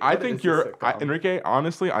 See, I think Enrique,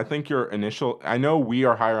 honestly, I think your initial, I know we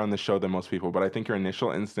are higher on the show than most people, but I think your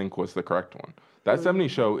initial instinct was the correct one. That 70s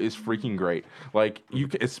show is freaking great. Like,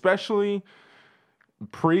 especially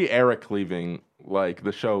pre-Eric leaving, like,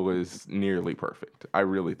 the show was nearly perfect. I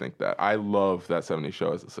really think that. I love that 70s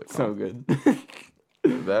show as a sitcom. So good.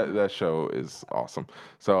 That show is awesome.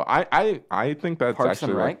 So I think that's Parks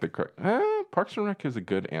and actually like Rec? the correct. Parks and Rec is a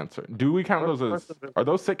good answer. Do we count those Parks as? and Rec. Are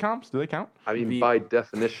those sitcoms? Do they count? I mean, by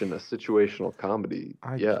definition, a situational comedy.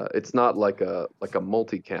 Yeah, it's not like a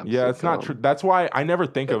multicam. Yeah, it's not sitcom. true. That's why I never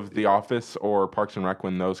think of The Office or Parks and Rec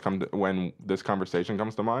when when this conversation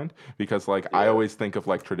comes to mind, because like I always think of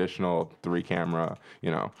like traditional 3-camera, you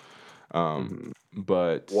know.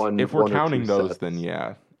 But if we're one or counting two those, sets. then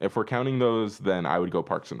yeah. If we're counting those, then I would go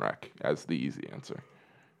Parks and Rec as the easy answer.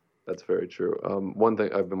 That's very true. One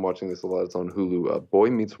thing I've been watching this a lot. It's on Hulu. Boy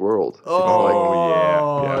Meets World.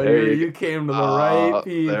 yeah. There you you came to the right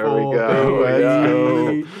people. there we go.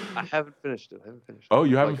 baby. I haven't finished it. Oh,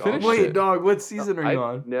 you haven't Like, finished Wait, it? dog, what season are you I've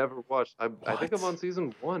on? never watched. I think I'm What? on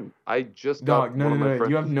season 1. I just Dog, got no, one of my friends.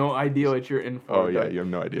 You have no idea what you're in for. Oh yeah, dog. you have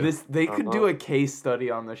no idea. They could do a case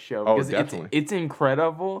study on the show Oh, because definitely. it's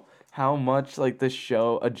incredible how much like the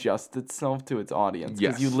show adjusts itself to its audience.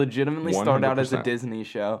 Because you Yes. legitimately start out as a 100%. Disney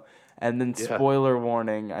show, and then Yeah. spoiler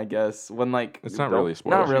warning, I guess, when like It's not Don't- really a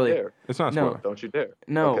spoiler. not really. Dare. It's not a No. spoiler. Don't you dare.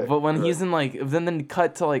 No, Okay, but when all he's right. in like then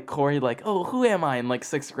cut to like Corey like, oh, who am I in like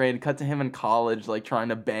 6th grade? Cut to him in college like trying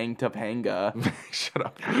to bang Topanga. Shut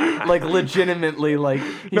up. Like legitimately like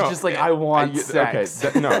he's No, just like I want sex.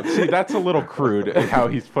 Okay, no, see, that's a little crude how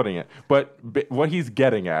he's putting it. But what he's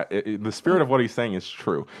getting at, the spirit of what he's saying is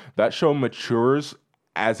true. That show matures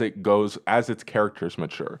as it goes, as its characters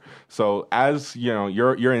mature. So as you know,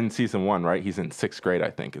 you're in season 1, right? He's in 6th grade, I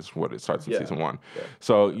think, is what it starts in Yeah. season 1. Yeah.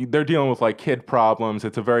 So they're dealing with like kid problems.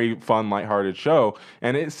 It's a very fun, lighthearted show,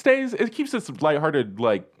 and it keeps its lighthearted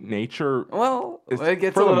like nature. Well, It's- it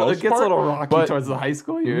gets for a the little most it gets a part, little rocky but- towards the high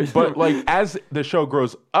school years. But like as the show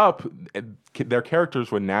grows up, their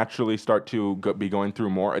characters would naturally start to be going through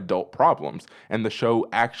more adult problems, and the show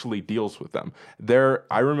actually deals with them.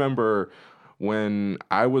 I remember when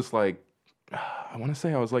I was like, I want to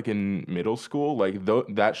say I was like in middle school, like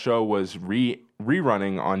that show was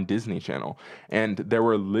rerunning on Disney Channel, and there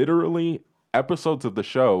were literally episodes of the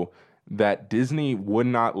show that Disney would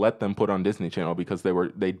not let them put on Disney Channel because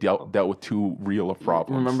they dealt with too real of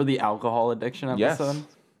problems. Remember the alcohol addiction Yes. episode?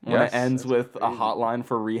 When Yes. it ends with a hotline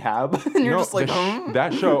for rehab, and you're No, just like,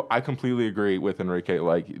 that show, I completely agree with Enrique.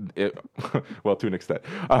 Like, well, to an extent,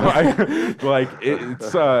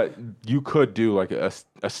 it's you could do like a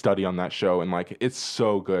study on that show, and like it's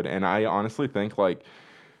so good. And I honestly think like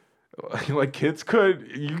kids could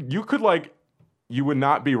you could like you would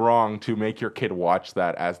not be wrong to make your kid watch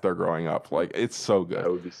that as they're growing up. Like, it's so good.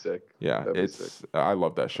 That would be sick. Yeah, That'd be it's sick. I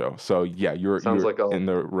love that show. So yeah, you're Sounds like I'll- in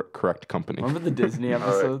the correct company. Remember the Disney right,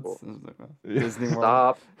 episodes? cool. Disney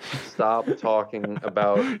World. Stop talking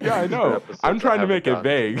about. Yeah, I know. episodes I'm I trying to haven't make it gotten.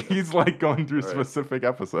 vague. He's like going through All right. specific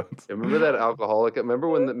episodes. Remember that alcoholic? Remember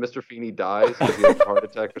when Mr. Feeney dies because he has a heart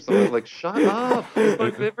attack or something? Like, shut up! He's my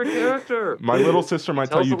favorite character. My little sister might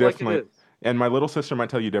tell you us like it differently, is. and my little sister might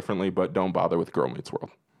tell you differently, but don't bother with Girl Meets World.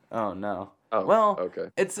 Oh no. Oh, Well, okay.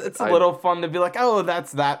 it's a I- little fun to be like, oh,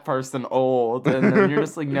 that's that person old, and then you're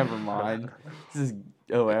just like, never mind. This is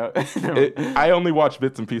well. I only watched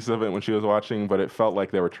bits and pieces of it when she was watching, but it felt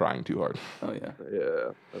like they were trying too hard. Oh yeah. Yeah,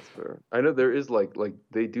 that's fair. I know there is like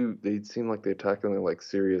they seem like they're tackling like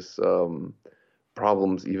serious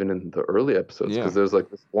problems even in the early episodes because Yeah. there's like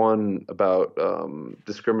this one about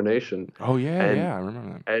discrimination. Oh yeah, And- yeah, I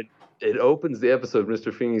remember that. And it opens the episode.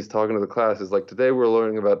 Mr. Feeney's talking to the class. Is like, today we're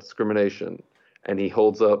learning about discrimination, and he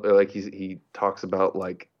holds up like he talks about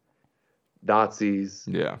like Nazis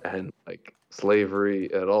Yeah. and like slavery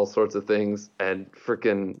and all sorts of things. And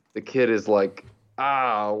freaking the kid is like,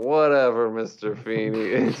 whatever, Mr. Feeney.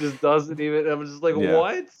 It just doesn't even. I'm just like, Yeah.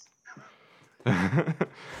 what?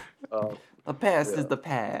 The past Yeah. is the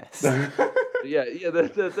past. Yeah,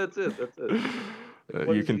 that's it. That's it. Like,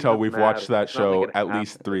 what You is can even tell we've watched matter? that It's not show gonna at happen.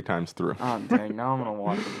 least 3 times through. Oh dang! Now I'm gonna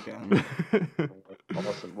watch it again.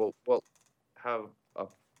 Awesome. Well, have a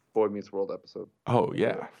Boy Meets World episode. Oh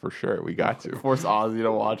yeah, for sure. We got to. Force Ozzy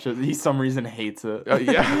to watch it. He some reason hates it.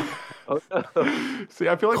 Yeah. Oh, no. See,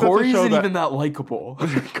 I feel like Corey that's a show isn't that... even that likable.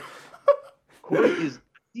 Corey is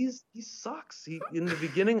he sucks. He in the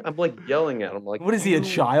beginning, I'm like yelling at him like, What is he, a "You-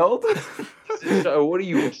 child? What are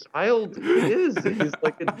you, a child?" He is. He's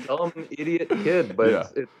like a dumb idiot kid. But Yeah. it's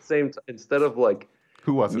at the same time, instead of like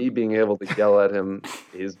Who was me it? being able to yell at him,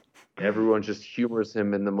 everyone just humors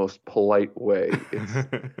him in the most polite way.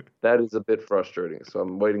 That is a bit frustrating. So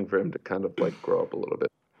I'm waiting for him to kind of like grow up a little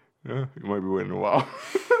bit. Yeah, you might be waiting a while.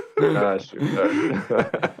 Shoot.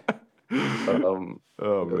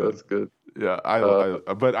 Oh man. That's good. Yeah,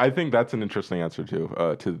 Uh, but I think that's an interesting answer too.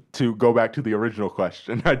 To go back to the original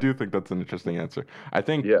question, I do think that's an interesting answer. I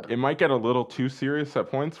think Yeah. it might get a little too serious at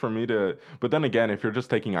points for me to. But then again, if you're just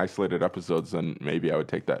taking isolated episodes, then maybe I would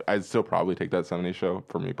take that. I'd still probably take that 70 show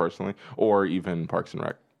for me personally, or even Parks and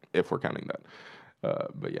Rec if we're counting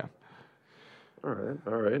that. But yeah, All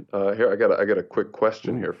right. Here I got a quick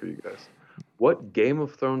question here for you guys. What Game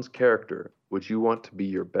of Thrones character would you want to be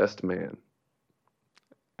your best man?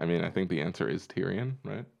 I mean, I think the answer is Tyrion,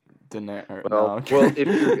 right? Daenerys. Well, No. well, if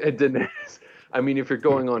you're Daenerys, I mean, if you're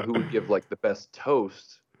going on who would give like the best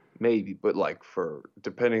toast, maybe, but like for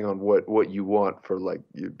depending on what you want for like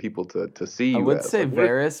people to see you. I would as. say Like, what-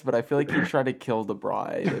 Varys, but I feel like he'd try to kill the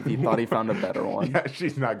bride if he thought he found a better one. Yeah,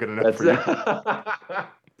 she's not good enough That's for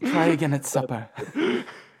you. Try again at supper.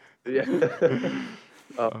 Yeah.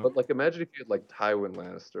 But like, imagine if you had like Tywin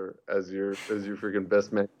Lannister as your freaking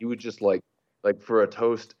best man. You would just like for a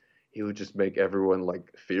toast, he would just make everyone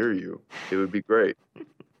like fear you. It would be great.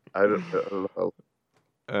 I don't know.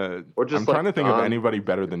 Or just I'm like trying to think of Jon. anybody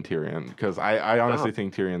better than Tyrion because I honestly Jon.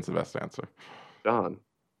 think Tyrion's the best answer. John.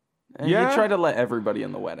 And Yeah. He tried to let everybody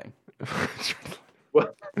in the wedding.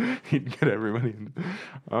 What? He'd get everybody.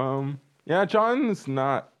 Yeah, John's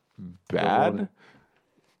not bad.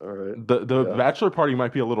 All right. The Yeah. bachelor party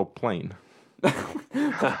might be a little plain.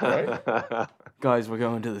 Guys, we're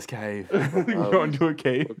going to this cave. Going to a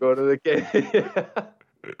cave. We'll go to the cave.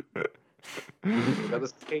 Got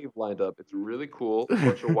this cave lined up. It's really cool. A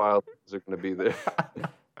bunch of wildlings are going to be there.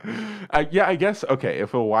 Yeah, I guess. Okay,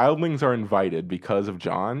 if a wildlings are invited because of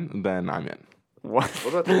John, then I'm in. What?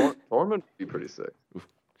 What about Tormund? Would be pretty sick.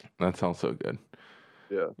 That sounds so good.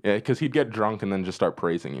 Yeah. Yeah, because he'd get drunk and then just start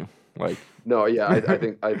praising you. Like, No, yeah, I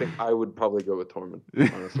think I would probably go with Tormund.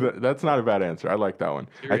 Honestly. that's not a bad answer. I like that one.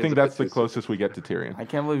 I Tyrion's think a that's bit the too closest we get to Tyrion. I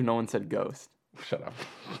can't believe no one said Ghost. Shut up.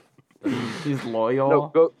 He's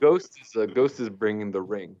loyal. No, Ghost is bringing the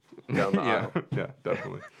ring down the Yeah, aisle. yeah,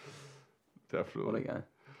 definitely. What a Definitely. guy.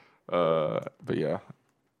 But yeah,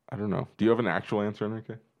 I don't know. Do you have an actual answer,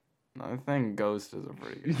 Enrique? I think Ghost is a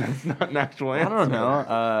pretty good. That's not an actual I answer. don't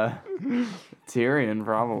know. Tyrion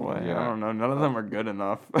probably. Yeah. I don't know. None of them are good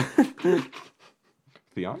enough.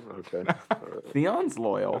 Theon? Okay. All right. Theon's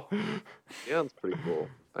loyal. Yeah, that's pretty cool.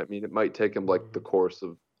 I mean, it might take him like the course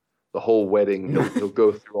of the whole wedding. He'll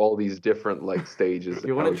go through all these different like stages.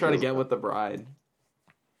 You want to try to get with the bride?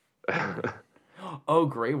 to Oh,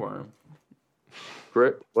 Grey Worm.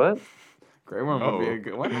 What? Grey Worm would be a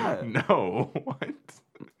good. Why not? No. What?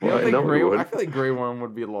 Well, I think know we would. I feel like Grey Worm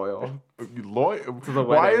would be loyal. Loyal. To the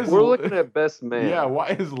Why wedding. is We're looking at best man. Yeah, why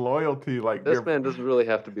is loyalty like Best man doesn't really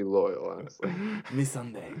have to be loyal, honestly. Me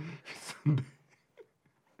Sunday.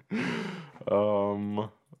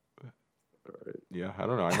 Yeah, I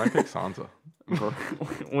don't know. I might pick Sansa.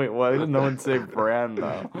 Wait, why did no one say Bran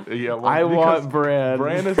though? Yeah, well, I because want Bran.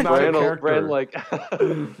 Bran is not a character. Bran like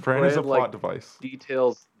Bran is a like, plot device.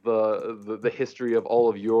 details the history of all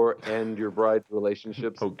of your and your bride's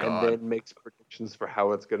relationships, Oh, and God. then makes predictions for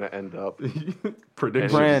how it's gonna end up.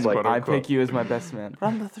 Predictions. Bran, like, quote I unquote. pick you as my best man.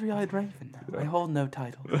 I'm the three-eyed raven. I hold no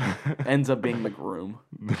title. Ends up being the groom.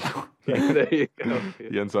 There you go.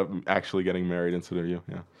 He ends up actually getting married instead of you.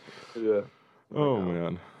 Yeah. Yeah. Oh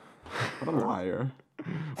man. What a liar.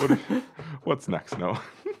 What's next? No.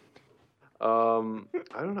 I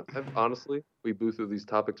don't know. Honestly, we blew through these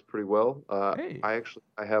topics pretty well. Hey. I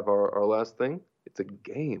have our last thing. It's a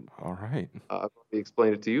game. All right. I've already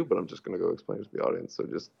explained it to you, but I'm just gonna go explain it to the audience. So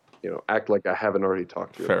just act like I haven't already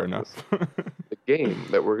talked to you. Fair about enough. this. The game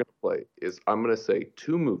that we're gonna play is I'm gonna say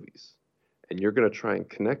 2 movies, and you're gonna try and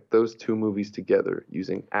connect those 2 movies together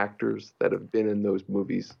using actors that have been in those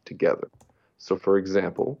movies together. So, for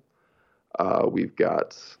example, we've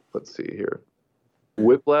got, let's see here,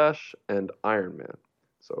 Whiplash and Iron Man.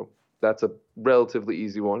 So that's a relatively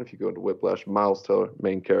easy one. If you go into Whiplash, Miles Teller,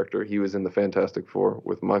 main character, he was in the Fantastic Four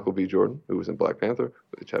with Michael B. Jordan, who was in Black Panther,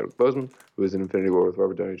 with Chadwick Boseman, who was in Infinity War with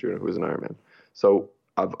Robert Downey Jr., who was in Iron Man. So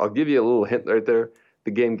I'll give you a little hint right there.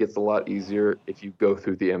 The game gets a lot easier if you go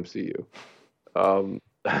through the MCU.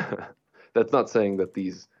 That's not saying that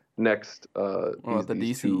these next The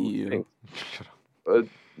these two DCEU. things,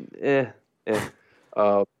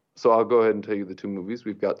 so I'll go ahead and tell you the 2 movies.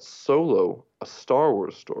 We've got Solo, a Star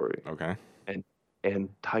Wars story, Okay. and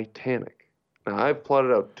Titanic. Now I've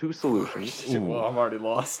plotted out 2 solutions. Well, I'm already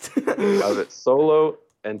lost. Out of it, Solo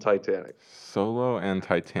and Titanic. Solo and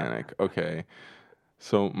Titanic. Okay.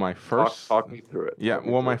 So my first. Talk me through it. Yeah. Talk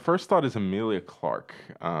me Well, through my it. first thought is Amelia Clark.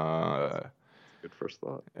 Good first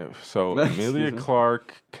thought. So Excuse Amelia me.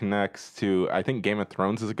 Clark connects to. I think Game of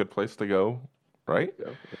Thrones is a good place to go, right? Yeah.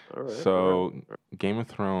 All right. So all right. Game of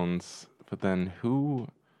Thrones, but then who?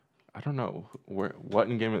 I don't know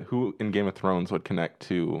who in Game of Thrones would connect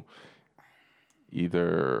to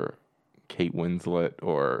either Kate Winslet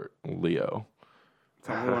or Leo.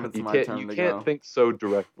 Tell me when it's you my can't turn you to can't go. think so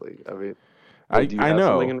directly. I mean, I do you I have know.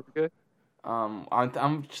 something, Enrique?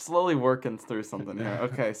 I'm slowly working through something here.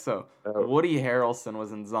 Okay, so Woody Harrelson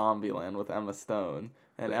was in Zombieland with Emma Stone,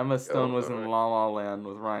 and Emma Stone was in alright. La La Land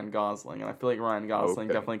with Ryan Gosling, and I feel like Ryan Gosling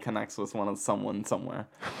Okay. definitely connects with someone somewhere.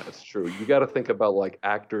 That's true. You got to think about like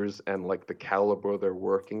actors and like the caliber they're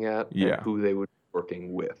working at Yeah. and who they would be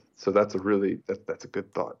working with. So that's a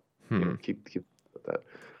good thought. Keep with that.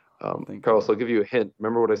 Thank Carlos, I'll give you a hint.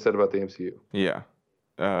 Remember what I said about the MCU. Yeah.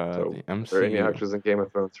 So, The are there any MCU. actors in Game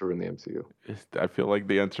of Thrones who are in the MCU? I feel like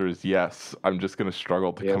the answer is yes. I'm just gonna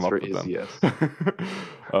struggle to The come up answer with is them. yes.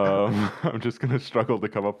 I'm just gonna struggle to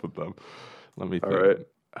come up with them. Let me All think. right.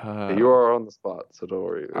 You are on the spot, so don't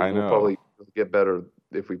worry. I know. We'll probably get better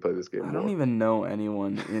if we play this game I more. don't even know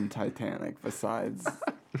anyone in Titanic besides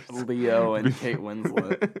Leo and Kate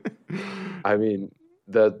Winslet. I mean,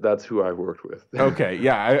 that's who I've worked with. Okay,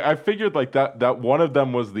 yeah, I figured like that one of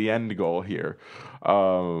them was the end goal here.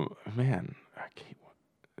 Man, I can't.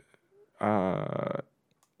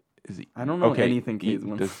 Is he? I don't know okay, anything Kate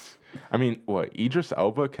Winslet. I mean, what? Idris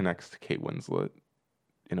Elba connects to Kate Winslet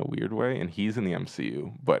in a weird way, and he's in the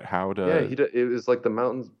MCU. But how does? Yeah, it was like the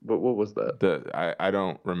mountains. What was that? I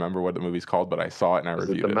don't remember what the movie's called, but I saw it and I Is it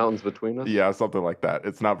reviewed the it. mountains between us? Yeah, something like that.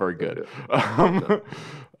 It's not very good.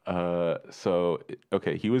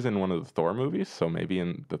 Okay, he was in one of the Thor movies, so maybe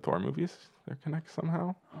in the Thor movies they're connected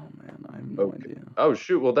somehow. Oh man, I have no Okay. idea. Oh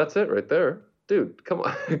shoot! Well, that's it right there, dude. Come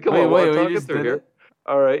on, come Wait, on. wait, We're we talking just through did here. it?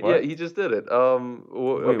 All right. What? Yeah, he just did it.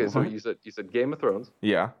 Okay. So what? you said Game of Thrones.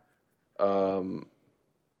 Yeah. Oh,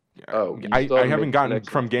 you I still haven't haven't made gotten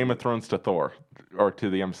connection from to Game the- of Thrones to Thor or to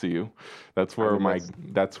the MCU. That's where mean,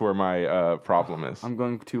 that's where my problem is. I'm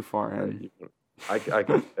going too far in. I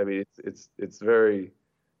mean, it's very.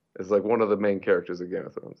 It's like one of the main characters of Game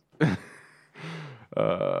of Thrones.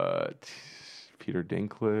 Peter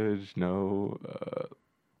Dinklage, no.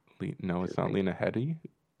 No, it's not Lena Headey.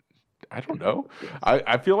 I don't know.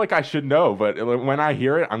 I feel like I should know, but when I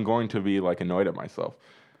hear it, I'm going to be like annoyed at myself.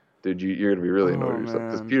 Dude, you're gonna be really annoyed Oh, at yourself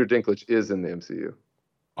because man. Peter Dinklage is in the MCU.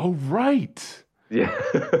 Oh right, Yeah.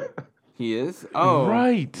 He is? Oh.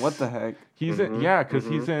 Right. What the heck? he's in because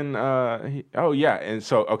he's in. Oh yeah, and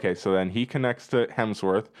so okay, so then he connects to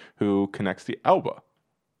Hemsworth, who connects to Elba.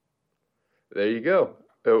 There you go.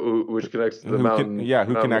 Which connects to the mountain. who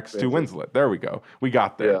mountain connects to expansion. Winslet. There we go. We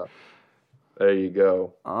got there. Yeah. There you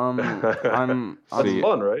go. I'm That's See,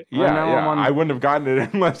 fun, right? Yeah, I know yeah. I'm on- I wouldn't have gotten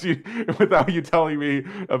it unless without you telling me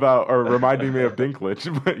about or reminding me of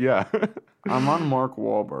Dinklage. But yeah. I'm on Mark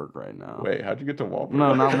Wahlberg right now. Wait, how'd you get to Wahlberg?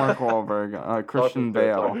 No, not Mark Wahlberg. Christian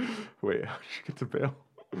Bale. Wait, how'd you get to Bale?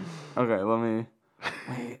 Okay, let me.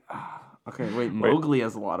 Wait. Wait. Mowgli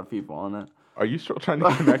has a lot of people on it. Are you still trying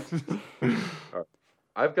to connect?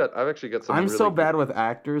 I've actually got some. I'm really so good- bad with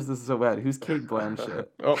actors. This is so bad. Who's Kate Blanchett?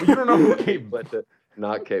 Oh, you don't know who Kate Blanchett.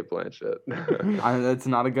 Not Kate Blanchett. That's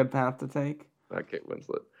not a good path to take. Not Kate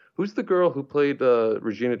Winslet. Who's the girl who played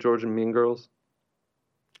Regina George in Mean Girls?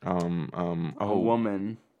 A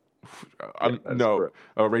woman. that's no, correct.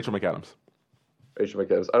 Rachel McAdams. Rachel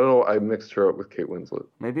McAdams. I don't know. I mixed her up with Kate Winslet.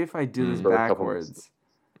 Maybe if I do this For a couple backwards.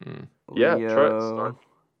 Yeah, Leo try it. Start.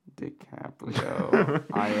 DiCaprio.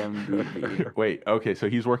 IMDb. Wait, okay, so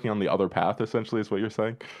he's working on the other path, essentially, is what you're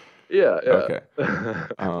saying? Yeah. Okay.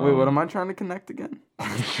 Wait, what am I trying to connect again?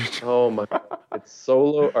 Oh my! It's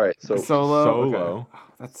Solo. All right. So Solo. Solo. Okay.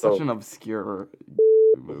 That's So- such an obscure.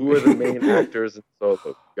 who are the main actors in Solo?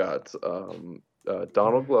 You've got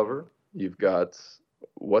Donald Glover. You've got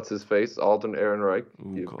what's his face, Alden Ehrenreich.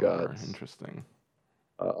 Ooh, You've Glover. got Interesting.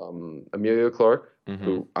 Amelia Clark, Mhm.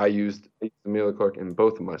 who I used Amelia Clark in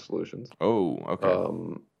both of my solutions. Oh,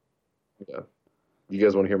 okay. Yeah. You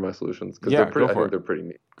guys want to hear my solutions? Because Yeah, they're pretty. go I for think it. they're pretty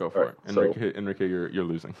neat. Go for all it. right, so- Enrique, you're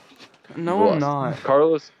losing. No, Lost. I'm not.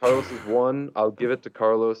 Carlos is one. I'll give it to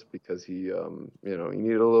Carlos because he, he needed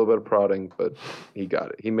a little bit of prodding, but he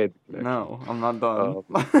got it. He made the connection. No, I'm not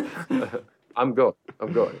done. I'm going.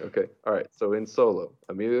 Okay. All right. So in Solo,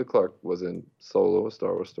 Amelia Clark was in Solo, a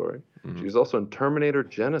Star Wars story. Mhm. She was also in Terminator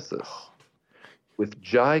Genesis with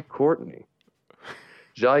Jai Courtney.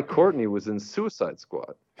 Jai Courtney was in Suicide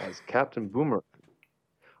Squad as Captain Boomerang,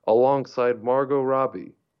 alongside Margot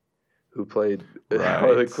Robbie, who played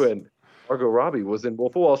Harley Right. Quinn. Margot Robbie was in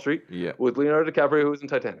Wolf of Wall Street Yeah, with Leonardo DiCaprio, who was in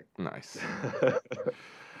Titanic. nice.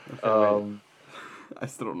 I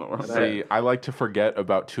still don't know where I'm And at. See, I like to forget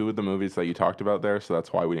about two of the movies that you talked about there, so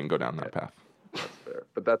that's why we didn't go down that path. That's fair.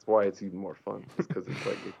 But that's why it's even more fun, because it's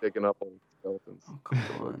like you're picking up on skeletons. Oh, come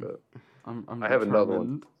Stuff like on. that. I'm I have another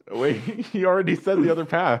one. determined. Wait, you already said the other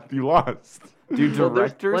path. You lost. Do Well,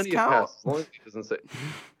 there's directors plenty of count? passes, as long as he doesn't say.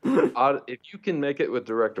 If you can make it with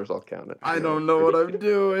directors, I'll count it. I don't know what I'm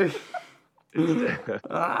doing.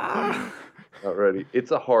 Ah. Not ready.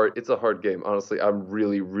 It's a hard game. Honestly, I'm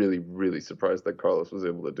really, really, really surprised that Carlos was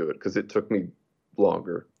able to do it because it took me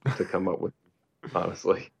longer to come up with.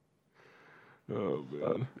 Honestly, Oh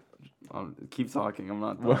man. Keep talking. I'm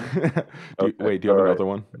not What- done. Wait, do you have all right. another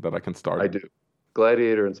one that I can start? I do.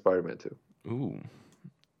 Gladiator and Spider-Man 2. Ooh.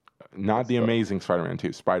 Not the Start. Amazing Spider-Man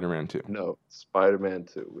 2, Spider-Man 2. No, Spider-Man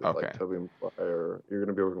 2 with Okay. like Tobey Maguire. You're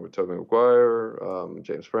gonna be working with Tobey Maguire,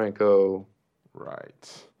 James Franco.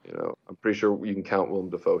 Right. You know, I'm pretty sure you can count Willem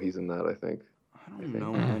Dafoe. He's in that, I think. I don't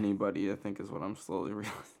know anybody. I think is what I'm slowly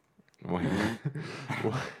realizing. Wait.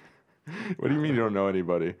 What do you mean you don't know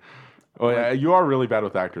anybody? Oh, yeah, you are really bad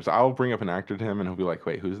with actors. I'll bring up an actor to him and he'll be like,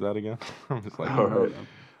 wait, who's that again? I'm just like, I don't know Alright.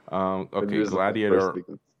 them. Maybe okay, this is the Gladiator. first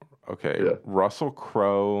sequence. Okay, Yeah. Russell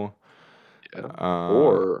Crowe. Yeah.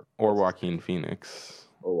 Or Or Joaquin Phoenix.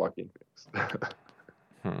 Joaquin Phoenix.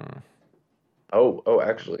 Hmm. oh,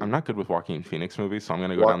 actually, I'm not good with Joaquin Phoenix movies, so I'm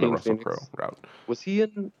gonna go down the Joaquin Russell Phoenix. Crowe route. was he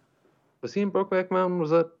in Brokeback Mountain?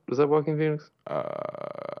 Was that Joaquin Phoenix?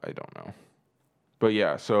 I don't know. But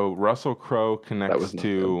yeah, so Russell Crowe That connects was not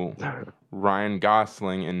to him. Ryan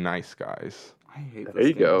Gosling in Nice Guys. I hate this There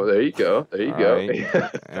you go. game. There you go. There you go.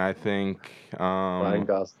 Alright. And I think Ryan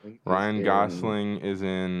Gosling. is Ryan in- Gosling is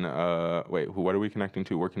in what are we connecting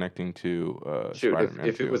to? We're connecting to Shoot, Spider-Man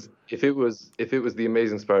if 2. it was the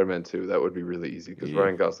Amazing Spider-Man 2, that would be really easy because Yeah.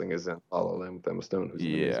 Ryan Gosling is in La La Land with Emma Stone, who's in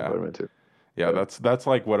Amazing Yeah. Spider-Man 2. Yeah, that's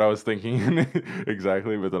like what I was thinking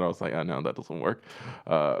exactly, but then I was like, oh no, that doesn't work.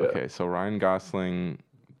 Okay, so Ryan Gosling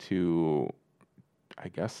to, I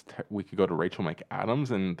guess we could go to Rachel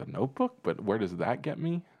McAdams in The Notebook, but where does that get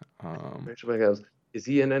me? Rachel McAdams. Is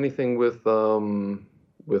he in anything with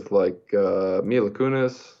like Mila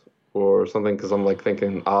Kunis or something? Because I'm like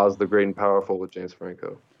thinking Oz the Great and Powerful with James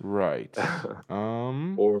Franco. Right.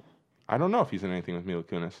 Or I don't know if he's in anything with Mila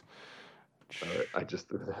Kunis. I just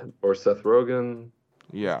threw that. Or Seth Rogen.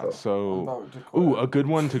 Yeah, Stuff. so About to quit. ooh, a good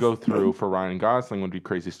one to go through for Ryan Gosling would be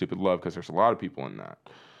Crazy Stupid Love because there's a lot of people in that.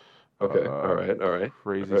 Okay. all right.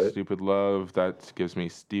 Crazy Alright. Stupid Love. That gives me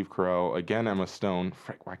Steve Carell again. Emma Stone.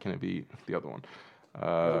 Frick, why can't it be the other one?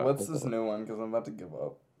 What's this new one? Because I'm about to give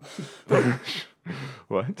up.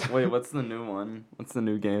 What? Wait, what's the new one? What's the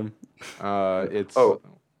new game? It's Oh.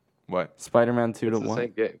 what? Spider-Man 2 to It's the what?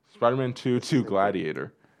 same game. Spider-Man 2 to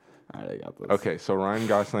Gladiator. Alright, I got this. Okay, so Ryan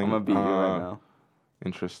Gosling. I'm gonna beat you right now.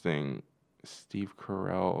 Interesting. Steve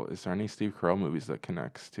Carell. Is there any Steve Carell movies that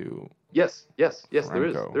connects to? Yes, there is.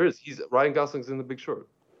 Franco. There is. Ryan Gosling's in The Big Short.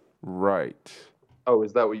 Right. Oh,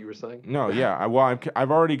 is that what you were saying? No, yeah.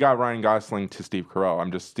 I've already got Ryan Gosling to Steve Carell.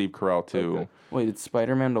 I'm just Steve Carell to Okay. Wait, it's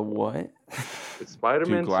Spider-Man to what? It's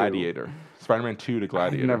Spider-Man 2. Gladiator. Spider-Man 2 to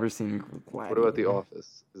Gladiator. I've never seen Gladiator. What about The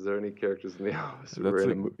Office? Is there any characters in The Office who were That's in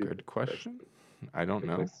a a movie? good question. I don't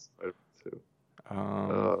know. Like Spider-Man 2.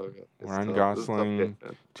 Ryan It's tough. This is a tough Gosling game,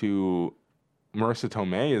 man. to Marissa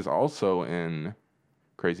Tomei is also in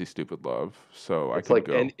Crazy Stupid Love, so I It's could like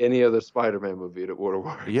go. any other Spider-Man movie that would have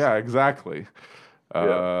worked. Yeah, exactly.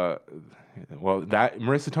 Yeah. Well, that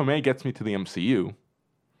Marissa Tomei gets me to the MCU.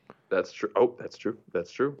 That's true. Oh, that's true. That's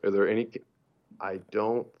true. Are there any? I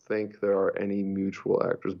don't think there are any mutual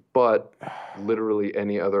actors, but literally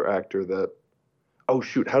any other actor that. Oh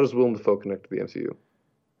shoot! How does Willem Dafoe connect to the MCU?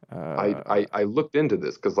 I looked into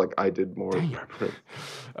this because like I did more.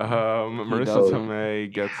 Marissa doesn't. Tomei He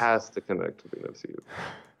gets has to connect to the MCU.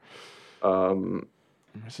 Um.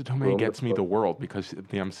 Marissa Tomei Willem gets me Dafoe. the world because of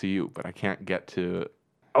the MCU, but I can't get to.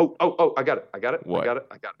 Oh! I got it. What? I got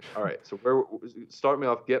it. All right. So where? Start me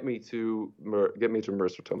off. Get me to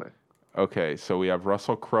Marissa Tomei. Okay, so we have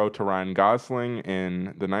Russell Crowe to Ryan Gosling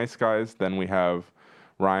in The Nice Guys. Then we have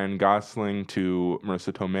Ryan Gosling to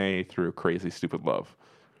Marissa Tomei through Crazy Stupid Love.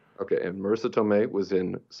 Okay, and Marissa Tomei was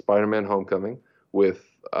in Spider-Man: Homecoming with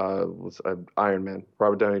Iron Man,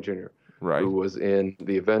 Robert Downey Jr. Right. Who was in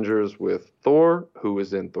The Avengers with Thor, who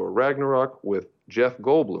was in Thor Ragnarok with Jeff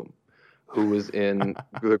Goldblum, who was in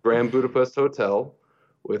the Grand Budapest Hotel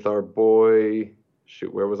with our boy.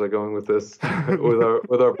 Shoot, where was I going with this?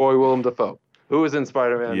 with our boy Willem Dafoe, who was in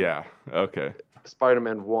Spider-Man. Yeah. Okay.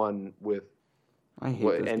 Spider-Man 1 with I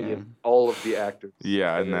hate this any of game. all of the actors.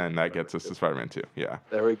 Yeah, and in then that gets us to Spider-Man 2. Yeah.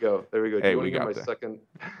 There we go. Do Hey, you want we to hear got my there. second?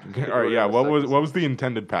 All right. Yeah. What was the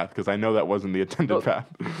intended path? Because I know that wasn't the intended No. path.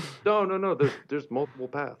 No. There's multiple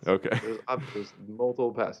paths. Okay. There's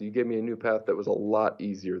multiple paths. You gave me a new path that was a lot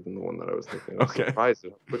easier than the one that I was thinking. I was Okay. surprised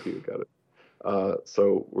at how quickly you got it.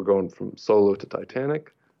 So we're going from Solo to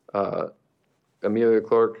Titanic. Emilia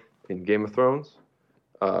Clarke in Game of Thrones.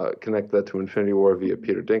 Connect that to Infinity War via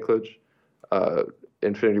Peter Dinklage.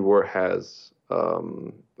 Infinity War has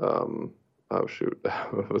oh shoot,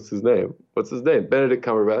 what's his name? Benedict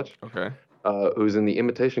Cumberbatch, Okay. who's in The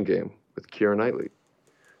Imitation Game with Keira Knightley,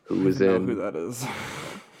 who I was don't know in. who that is.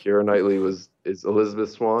 Keira Knightley is Elizabeth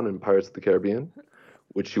Swann in Pirates of the Caribbean,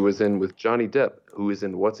 which she was in with Johnny Depp, who is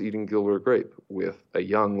in What's Eating Gilbert Grape with a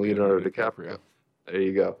young Leonardo DiCaprio. There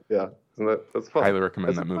you go. Yeah, that's fun. Highly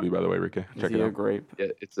recommend That's that movie, by the way, Rika. Is Check he it a out. grape? Yeah,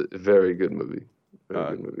 it's a very good movie.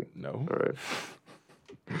 Very good movie. No. All right.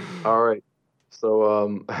 All right.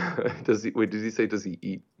 So does he say does he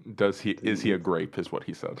eat? Is he a grape? Is what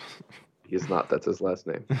he said. He is not. That's his last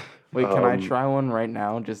name. Wait, can I Um, try one right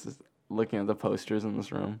now? Just looking at the posters in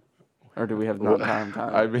this room, or do we have not time?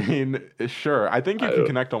 I mean, sure. I think you I can don't-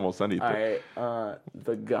 connect almost anything. All right.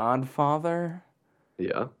 The Godfather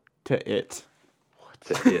Yeah. to It.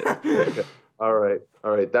 To it. Okay. All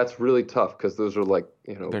right. That's really tough because those are like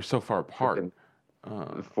They're so far apart.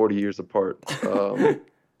 freaking 40 years apart.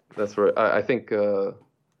 That's right. I think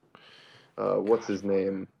what's his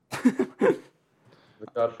name? The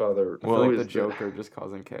Godfather. I Well, feel who like the is Joker just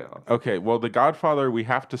causing chaos. Okay, well, The Godfather, we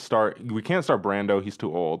can't start Brando. He's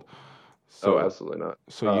too old. So, Oh, absolutely not.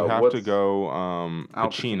 so you have to what's- go Al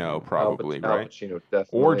Pacino, Pacino. probably, Al right? Pacino,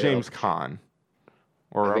 definitely. Or Al James Pacino. Caan.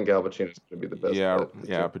 Or I think Al Pacino's going to be the best. yeah, bet.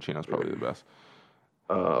 yeah, Pacino's probably the best.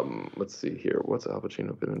 Let's see here. What's Al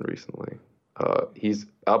Pacino been in recently? Al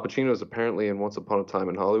Pacino's apparently in Once Upon a Time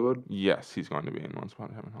in Hollywood. Yes, he's going to be in Once Upon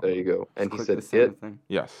a Time in There Hollywood. you go. And he Click said the same it. thing.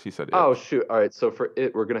 Yes, he said it. Oh shoot! All right, so for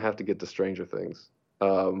it, we're gonna have to get to Stranger Things.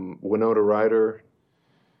 Winona Ryder,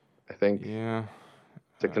 I think, Yeah.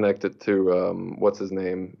 to connect it to what's his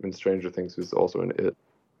name in Stranger Things, who's also in it.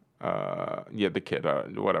 Yeah, the kid,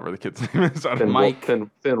 whatever the kid's name is. I don't know. Mike. Finn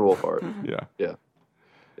Wolfhard. Yeah.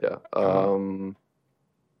 Yeah.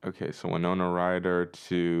 Okay, so Winona Ryder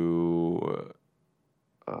to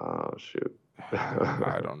Shoot.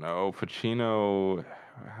 I don't know. Pacino.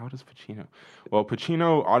 How does Pacino? Well,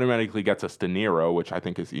 Pacino automatically gets us De Niro, which I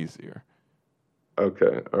think is easier.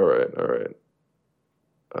 Okay. All right.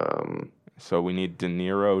 So we need De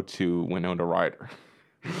Niro to Winona Ryder.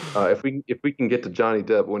 If we can get to Johnny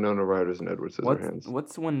Depp, Winona Ryder's and Edward Scissorhands.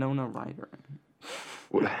 What's Winona Ryder?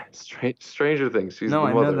 Stranger Things. She's No, the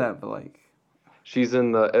I mother. know that, but like, She's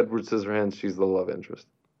in Edward Scissorhands. She's the love interest.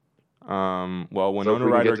 Well, So Winona if we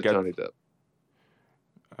can Ryder get to gets. Johnny Depp.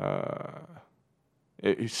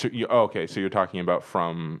 Okay, so you're talking about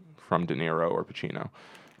from De Niro or Pacino.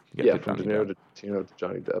 Get Yeah, to from De Johnny Niro Depp. to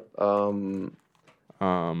Johnny Depp.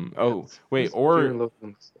 Oh, wait, Fear or and Loathing in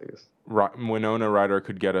Las Vegas. Winona Ryder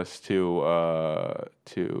could get us to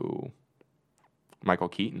Michael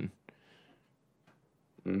Keaton.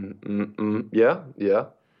 Yeah.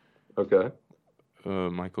 Okay.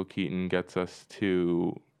 Michael Keaton gets us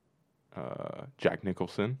to Jack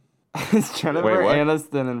Nicholson. Is Jennifer Wait, what?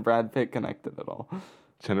 Aniston and Brad Pitt connected at all?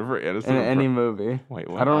 Jennifer Aniston. In and any movie? Wait,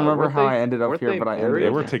 I what? don't remember weren't how they- I ended up weren't here, they but I married? They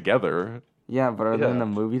ended were up. together. Yeah, but are they in Yeah. a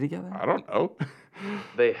movie together? I don't know.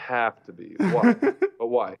 They have to be. Why? But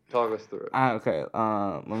why? Talk us through it. Okay.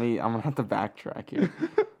 I'm gonna have to backtrack here.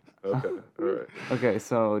 Okay. All right. Okay,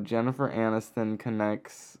 so Jennifer Aniston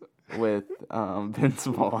connects with Vince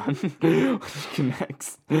Vaughn.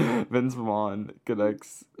 Vince Vaughn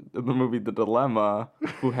connects the movie The Dilemma,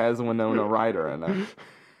 who has Winona Ryder in it.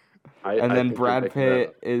 And then think you're Brad making that Pitt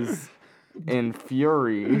up. is in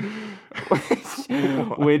Fury,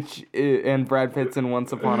 and Brad Pitt's in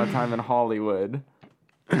Once Upon a Time in Hollywood.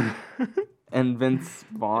 And Vince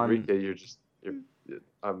Vaughn. Enrique,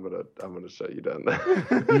 I'm gonna shut you down.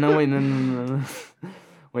 No, wait, no.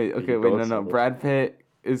 Wait, okay, wait, going no. somewhere. Brad Pitt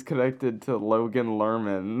is connected to Logan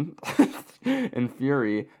Lerman in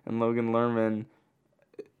Fury, and Logan Lerman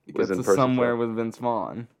Was gets in to Percy somewhere Jackson. with Vince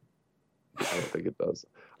Vaughn. I don't think it does.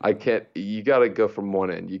 I can't. You gotta go from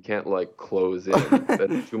one end. You can't like close in.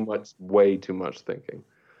 That's way too much thinking.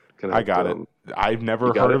 I got it. I've never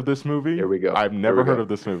You got heard it? of this movie. Here we go. I've Here never we heard go. of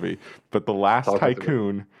this movie. But The Last Talk us through it.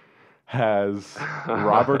 Tycoon has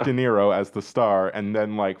Robert De Niro as the star, and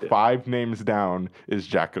then like 5 names down is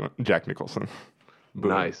Jack Nicholson.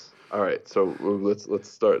 Boom. Nice. All right. So let's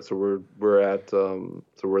start. So we're at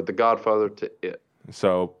we're at The Godfather to It.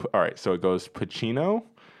 So all right. So it goes Pacino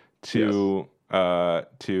to De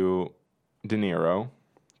Niro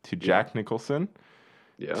to Jack Nicholson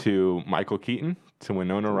Yeah. to Michael Keaton to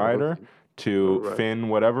Winona To Ryder Michael to Ryder. Finn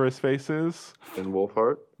whatever his face is And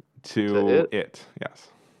Wolfhard. to To it. Yes.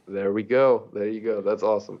 There we go. There you go. That's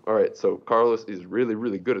awesome. All right. So Carlos is really,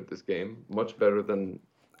 really good at this game. Much better than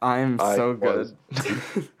I'm I so was.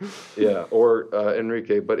 good. Yeah, or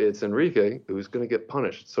Enrique, but it's Enrique who's going to get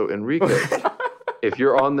punished. So, Enrique, if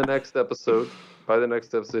you're on the next episode, by the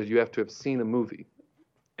next episode, you have to have seen a movie,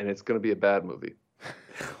 and it's going to be a bad movie.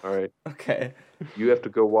 All right? Okay. You have to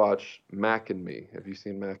go watch Mac and Me. Have you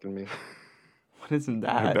seen Mac and Me? What is I've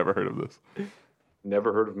that? never heard of this.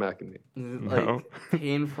 Never heard of Mac and Me. Is it No. like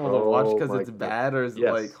painful to watch Oh because my it's God. bad, or is it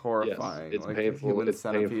Yes, like yes, horrifying? it's like painful- Human it's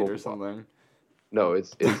Centipede painful or to watch. something? No,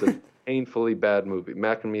 it's a painfully bad movie.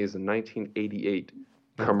 Mac and Me is a 1988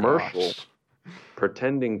 commercial Gosh.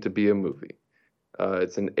 pretending to be a movie.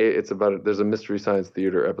 It's about there's a Mystery Science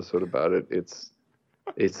Theater episode about it. It's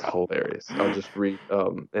hilarious. I'll just read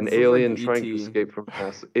an This is alien like trying to E.T.. escape from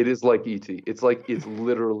NASA. It is like E.T. It's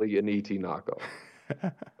literally an E.T. knockoff.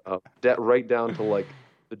 Right down to like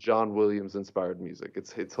the John Williams inspired music.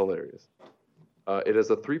 It's hilarious. It has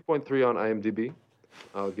a 3.3 on IMDb.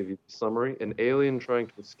 I'll give you the summary. An alien trying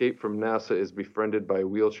to escape from NASA is befriended by a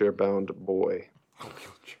wheelchair-bound boy.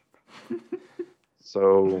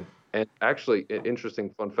 So, and actually, an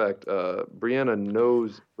interesting fun fact: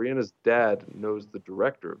 Brianna's dad knows the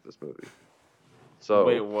director of this movie. So,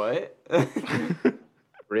 Wait, what?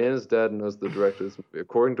 Brianna's dad knows the director of this movie,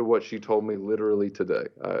 according to what she told me literally today.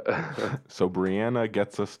 So Brianna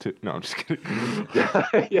gets us to. No, I'm just kidding.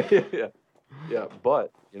 Yeah.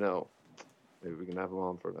 But maybe we can have him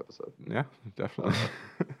on for an episode. Yeah, definitely.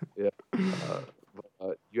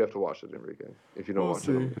 You have to watch it, Enrique. If you don't We'll watch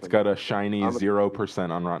see. it, It's got a shiny I'm a- 0%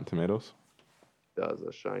 on Rotten Tomatoes. it does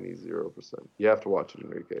a shiny 0%. You have to watch it,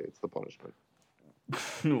 Enrique. It's the punishment.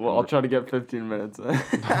 Well, I'll try to get 15 minutes.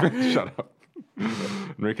 Shut up.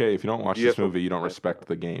 Enrique, if you don't watch You this have to- movie, you don't respect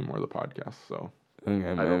the game or the podcast. So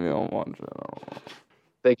Okay, maybe I'll watch it. I don't know.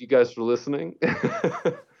 Thank you guys for listening.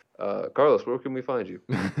 Carlos, where can we find you?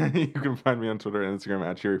 you can find me on Twitter and Instagram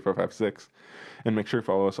at Cheery456. And make sure you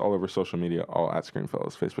follow us all over social media, all at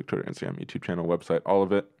Screenfellows, Facebook, Twitter, Instagram, YouTube channel, website, all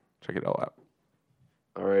of it. Check it all out.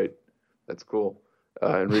 All right. That's cool.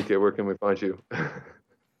 Enrique, where can we find you?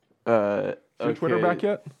 Is your Twitter Okay. back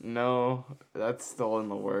yet? No, that's still in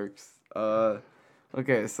the works.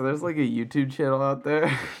 Okay, so there's like a YouTube channel out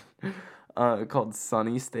there called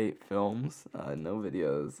Sunny State Films. No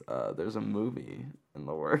videos. There's a movie in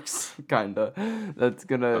the works, kinda, that's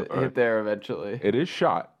gonna hit there eventually. It is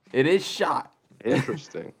shot. It is shot.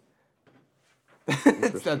 Interesting.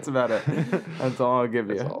 That's about it. That's all I'll give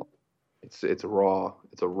you. That's all. It's raw.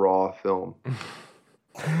 It's a raw film.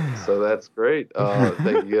 So that's great.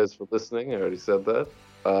 Thank you guys for listening. I already said that.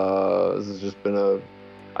 This has just been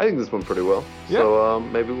I think this went pretty well. Yeah. So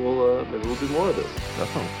maybe we'll do more of this.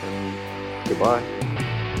 Definitely. And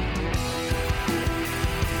goodbye.